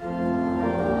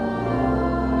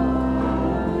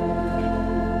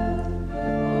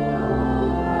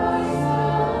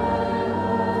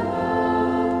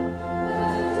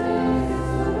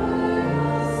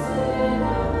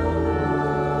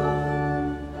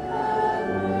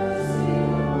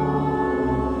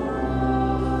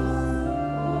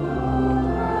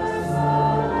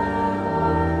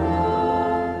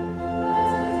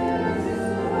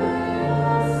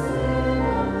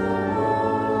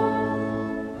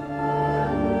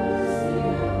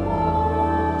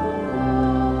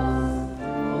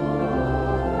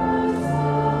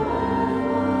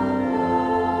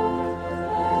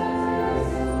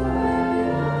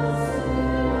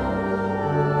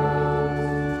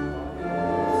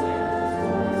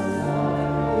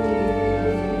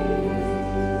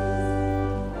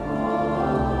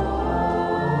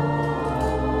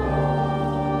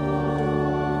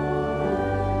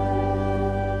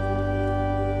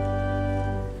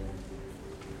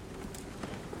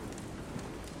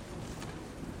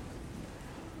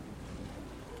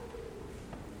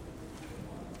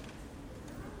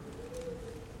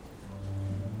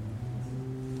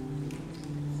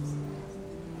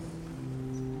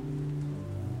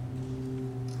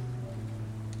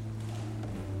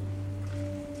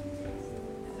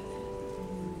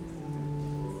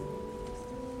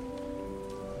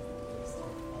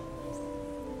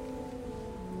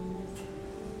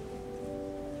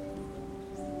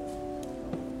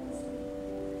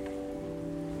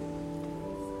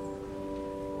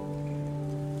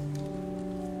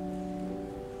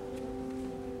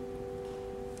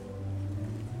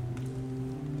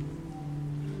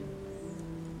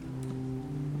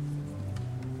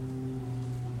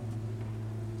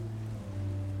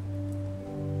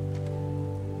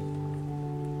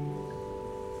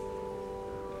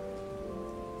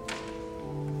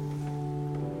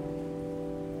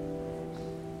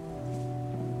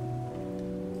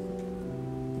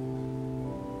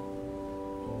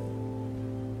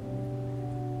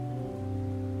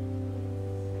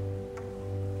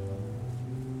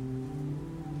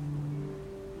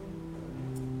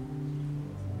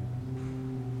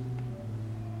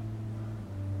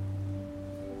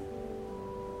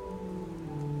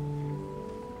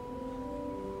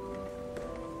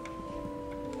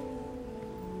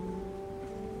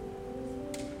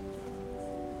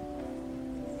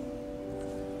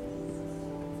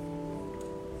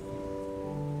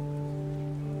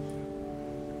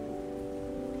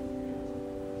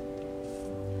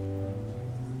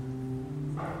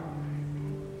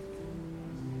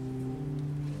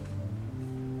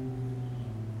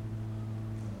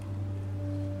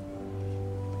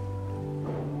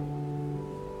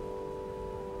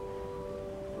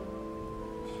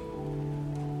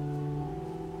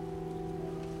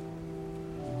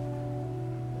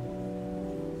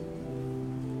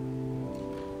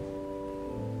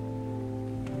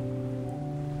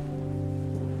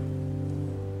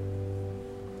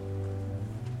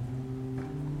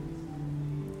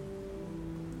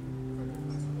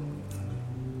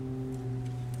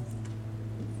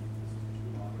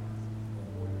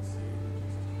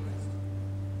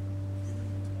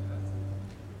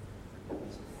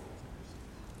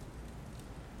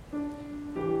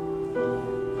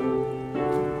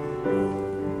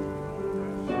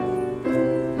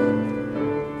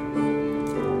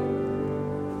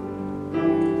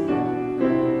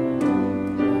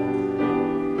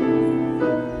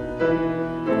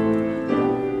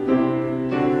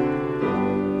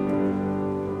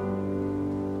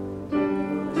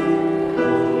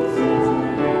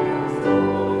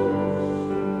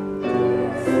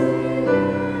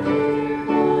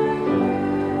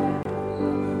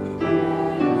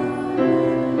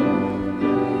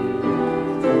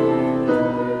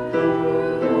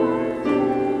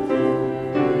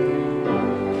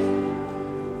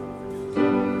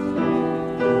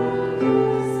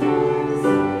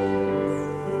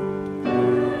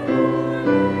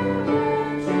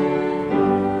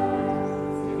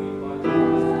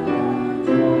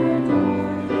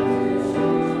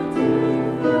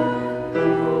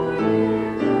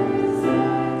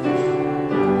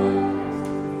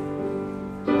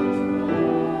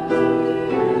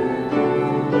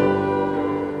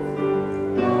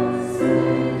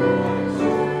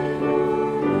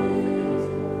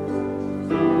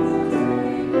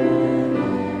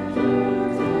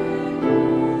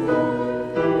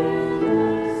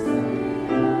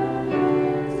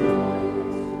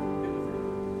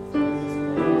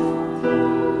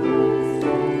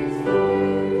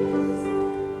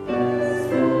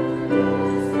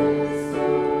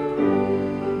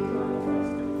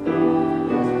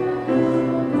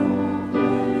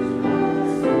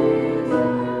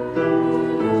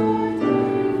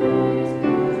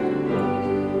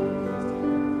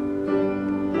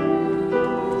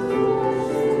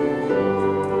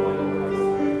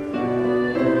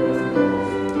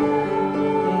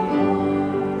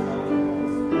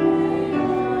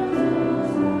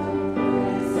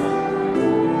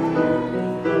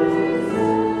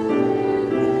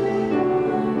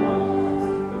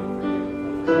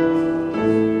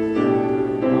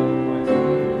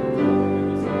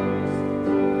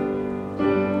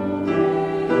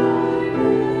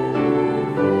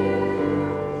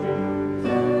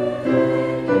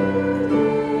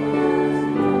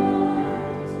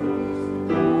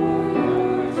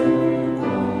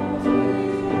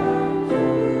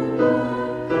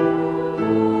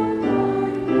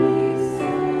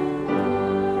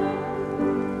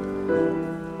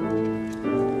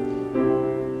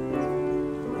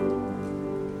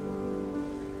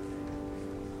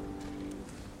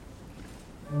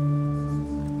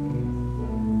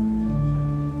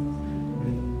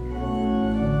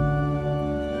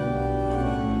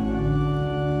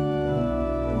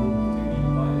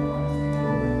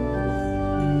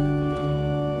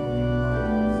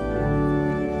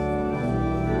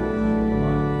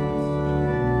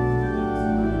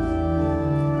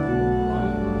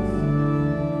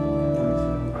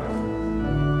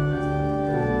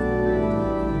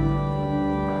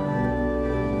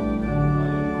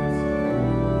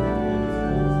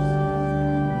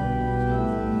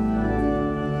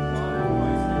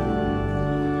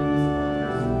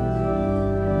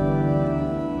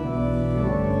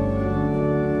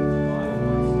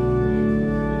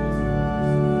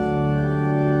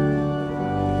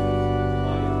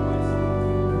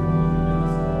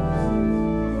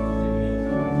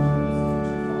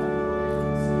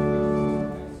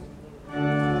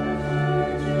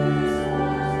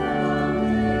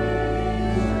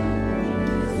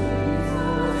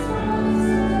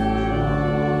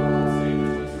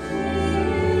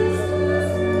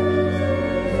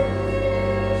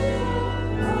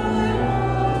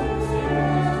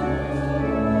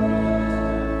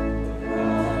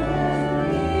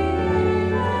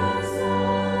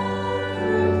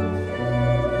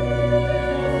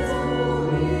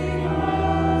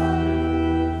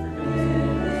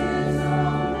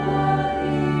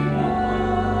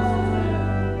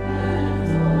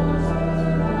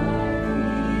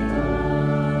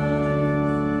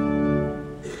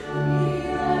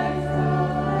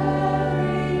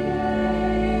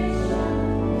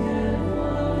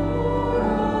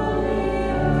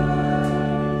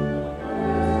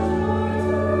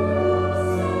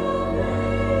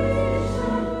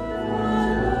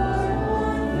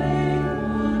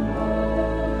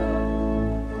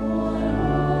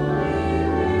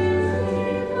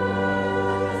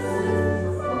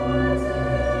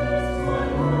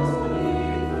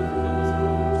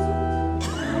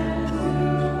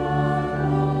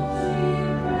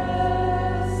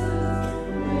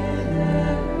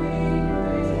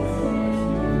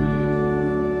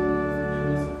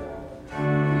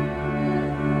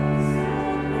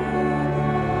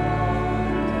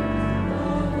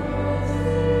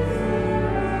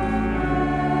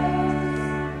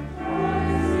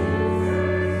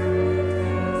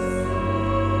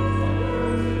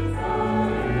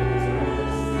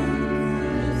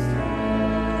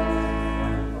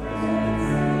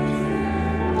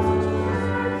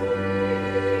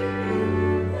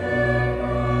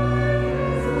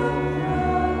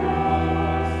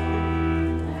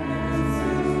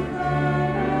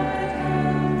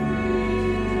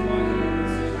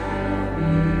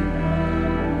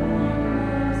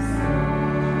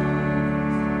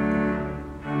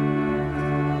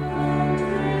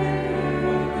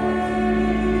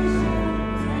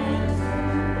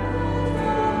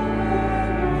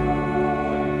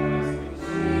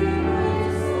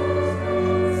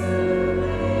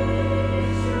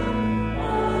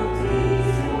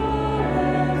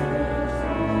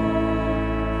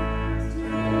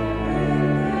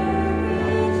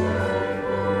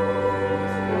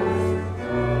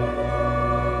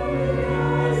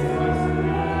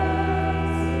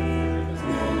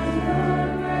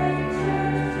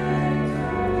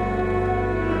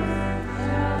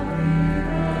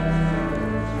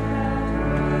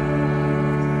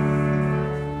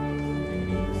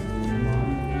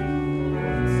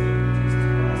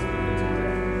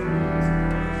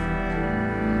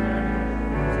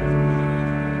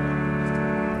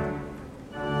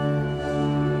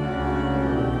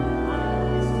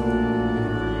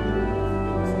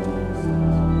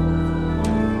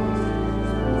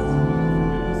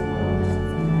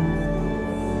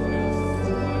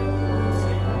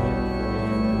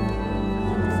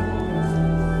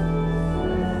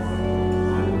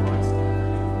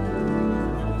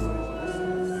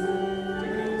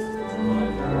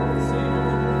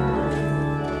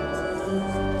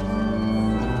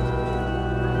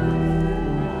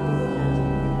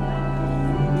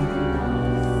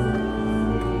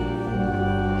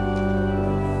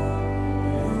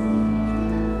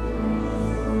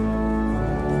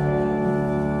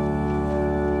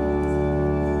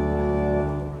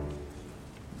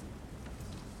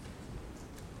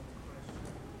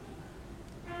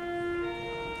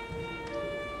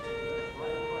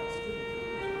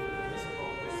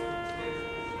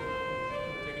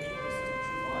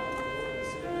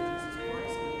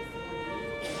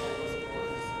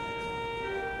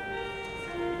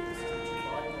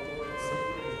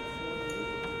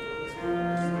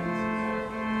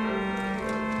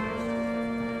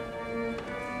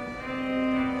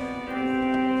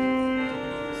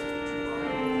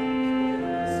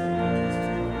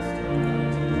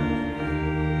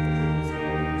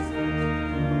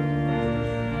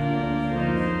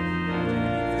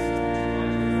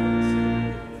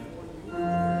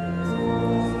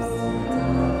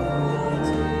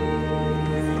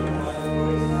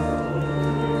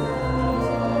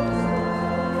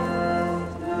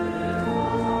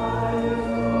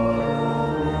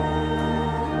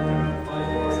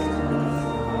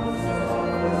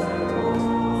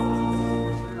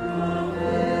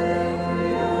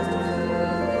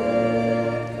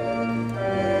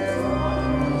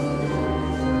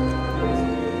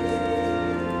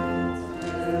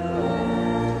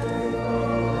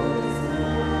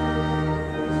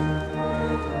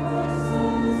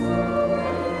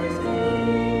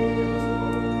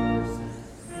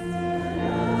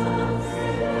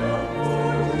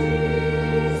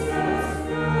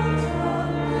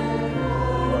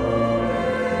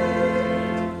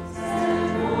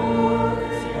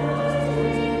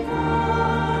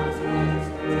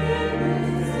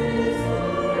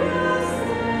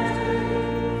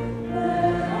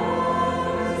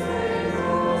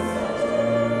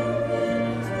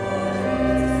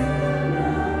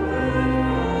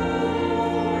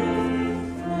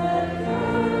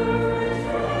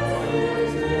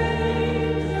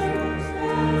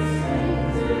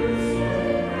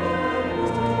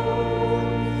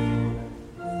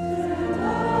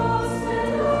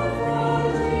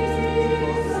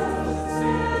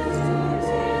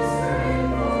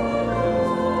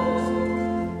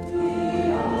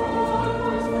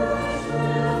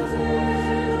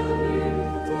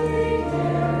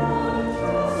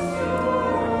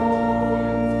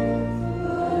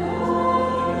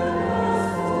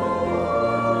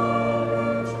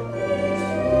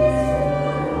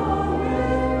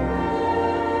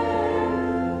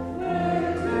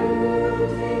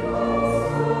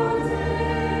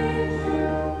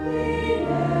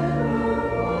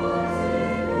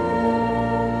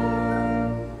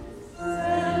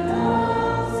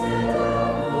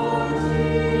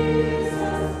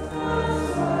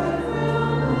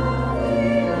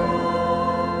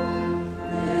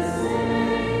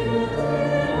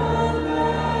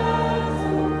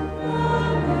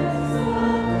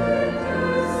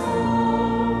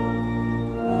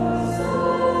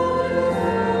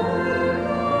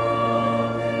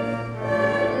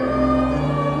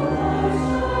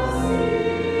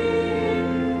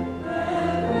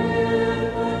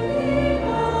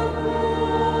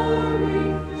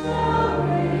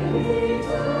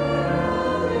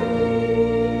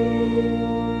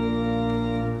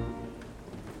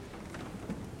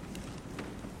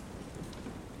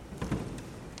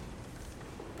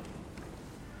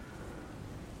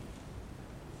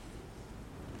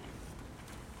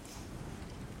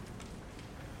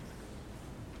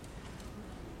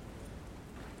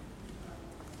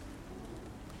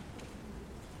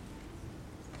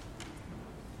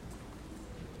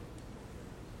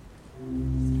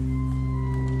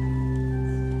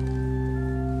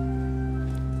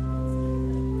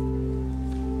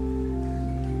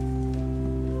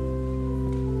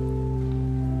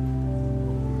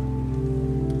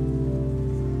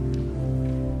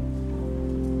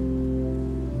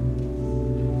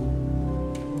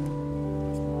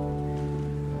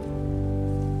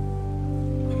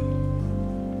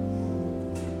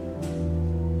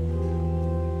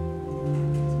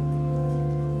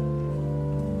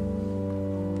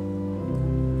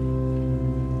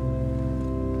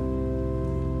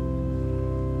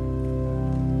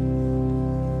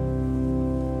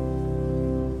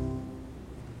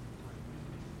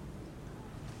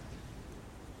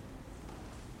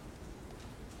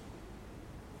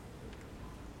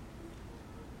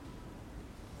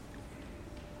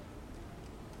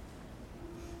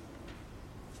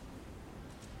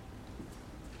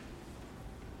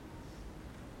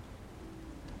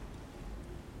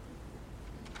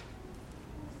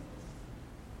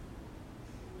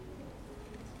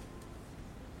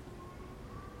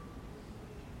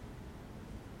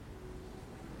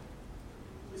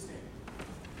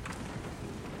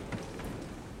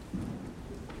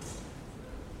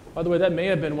 By the way, that may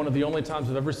have been one of the only times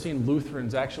I've ever seen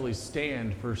Lutherans actually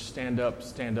stand up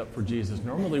for Jesus.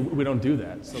 Normally, we don't do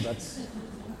that, so that's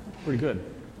pretty good.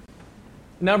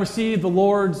 Now receive the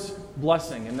Lord's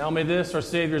blessing, and now may this, our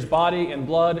Savior's body and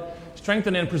blood,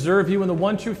 strengthen and preserve you in the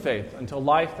one true faith until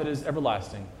life that is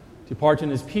everlasting. Depart in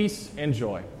his peace and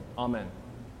joy. Amen.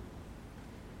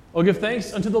 Oh, give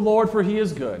thanks unto the Lord, for he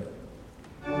is good.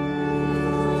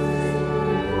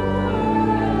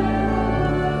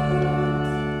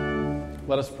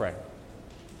 Let us pray.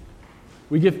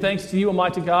 We give thanks to you,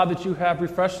 Almighty God, that you have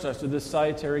refreshed us to this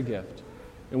salutary gift.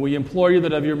 And we implore you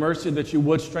that of your mercy that you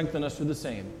would strengthen us through the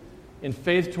same, in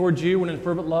faith toward you and in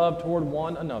fervent love toward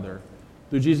one another.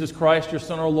 Through Jesus Christ, your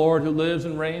Son, our Lord, who lives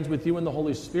and reigns with you in the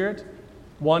Holy Spirit,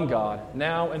 one God,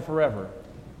 now and forever.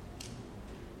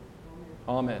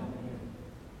 Amen.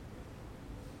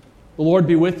 The Lord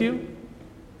be with you.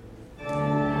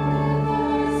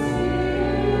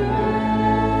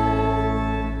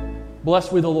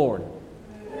 Blessed be the Lord.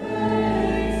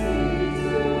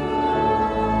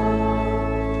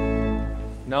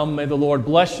 Now may the Lord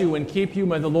bless you and keep you.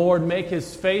 May the Lord make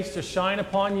his face to shine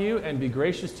upon you and be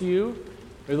gracious to you.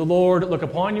 May the Lord look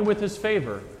upon you with his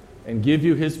favor and give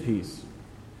you his peace.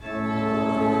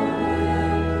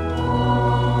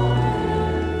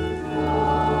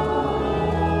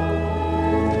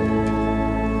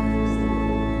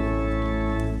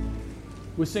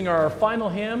 We sing our final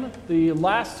hymn, the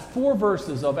last 4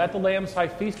 verses of At the Lamb's High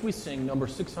Feast. We sing number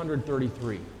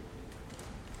 633.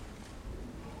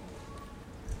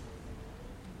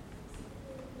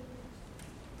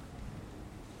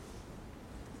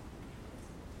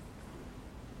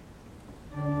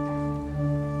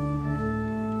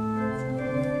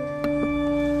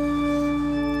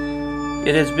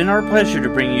 It has been our pleasure to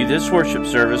bring you this worship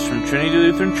service from Trinity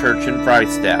Lutheran Church in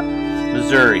Freistatt,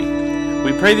 Missouri.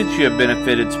 We pray that you have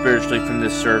benefited spiritually from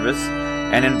this service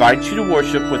and invite you to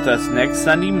worship with us next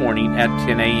Sunday morning at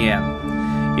 10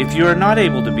 a.m. If you are not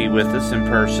able to be with us in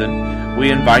person, we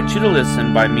invite you to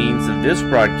listen by means of this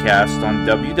broadcast on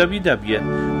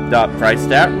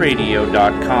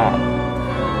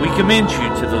www.freistattradio.com. We commend you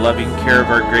to the loving care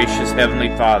of our gracious Heavenly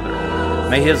Father.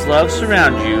 May his love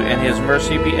surround you and his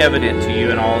mercy be evident to you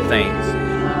in all things.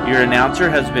 Your announcer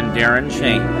has been Darren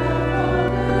Shane.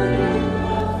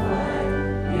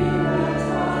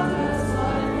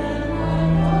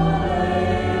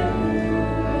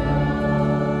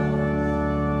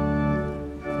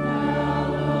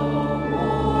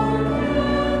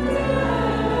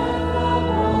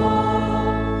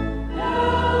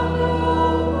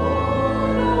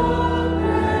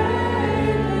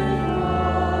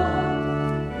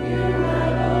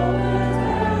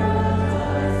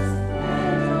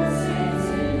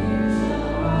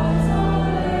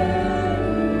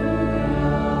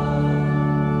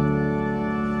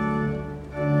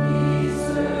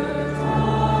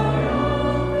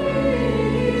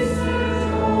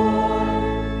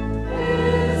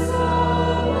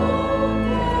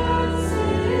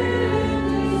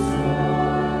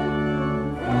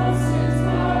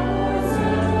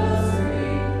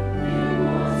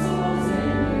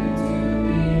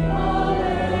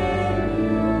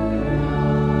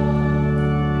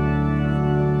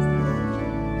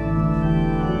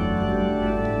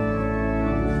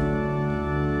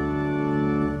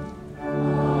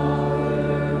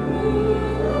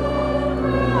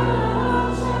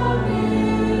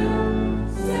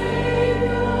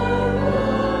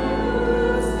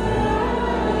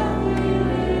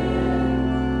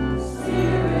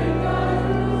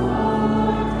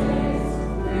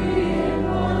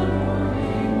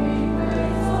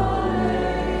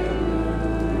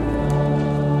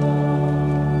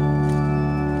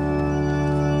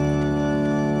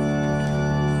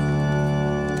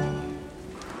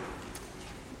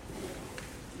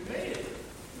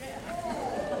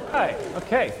 right.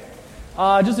 Okay.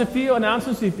 Just a few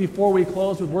announcements before we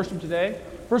close with worship today.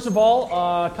 First of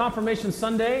all, Confirmation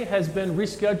Sunday has been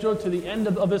rescheduled to the end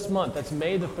of this month. That's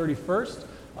May the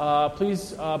 31st.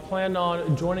 Please plan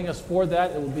on joining us for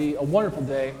that. It will be a wonderful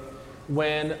day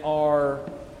when our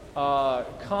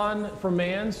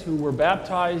confirmands who were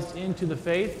baptized into the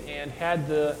faith and had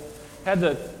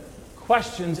the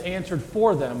questions answered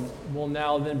for them will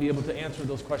now then be able to answer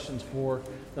those questions for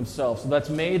themselves. So that's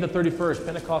May the 31st,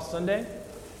 Pentecost Sunday.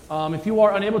 If you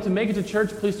are unable to make it to church,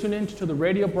 please tune in to the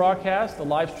radio broadcast, the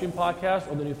live stream podcast,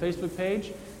 or the new Facebook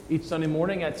page each Sunday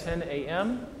morning at 10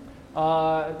 a.m.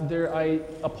 I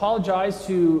apologize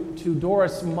to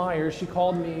Doris Myers. She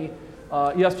called me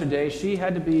yesterday. She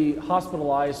had to be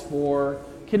hospitalized for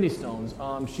kidney stones.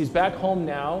 She's back home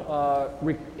now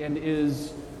and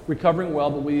is recovering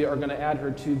well, but we are going to add her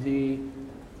to the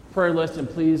prayer list, and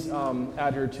please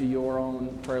add her to your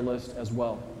own prayer list as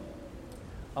well.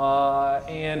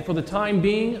 And for the time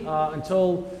being,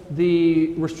 until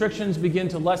the restrictions begin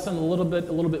to lessen a little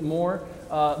bit more,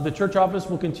 the church office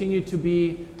will continue to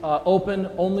be open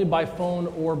only by phone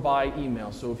or by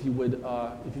email. So if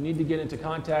you need to get into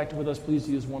contact with us, please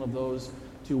use one of those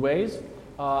two ways.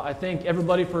 I thank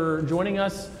everybody for joining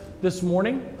us this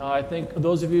morning. I thank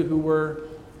those of you who were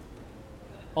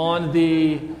on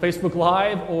the Facebook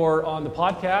Live or on the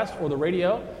podcast or the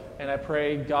radio. And I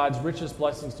pray God's richest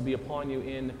blessings to be upon you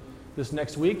in this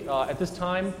next week. At this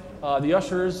time, the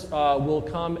ushers will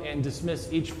come and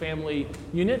dismiss each family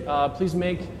unit. Please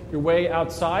make your way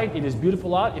outside. It is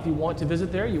beautiful out. If you want to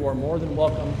visit there, you are more than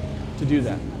welcome to do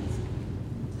that.